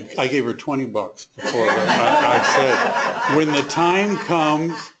 I gave her $20 before. I said, when the time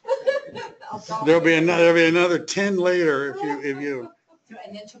comes, there'll be another 10 later if you.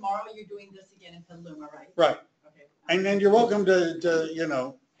 And then tomorrow you're doing this again in Petaluma, right? Right. Okay. And then you're welcome to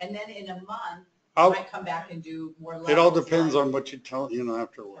And then in a month, I I'll, might come back and do more levels. it all depends like- on what you tell,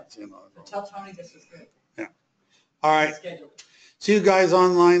 afterwards, Tell Tony this was good. Yeah. All right. Schedule. See you guys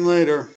online later.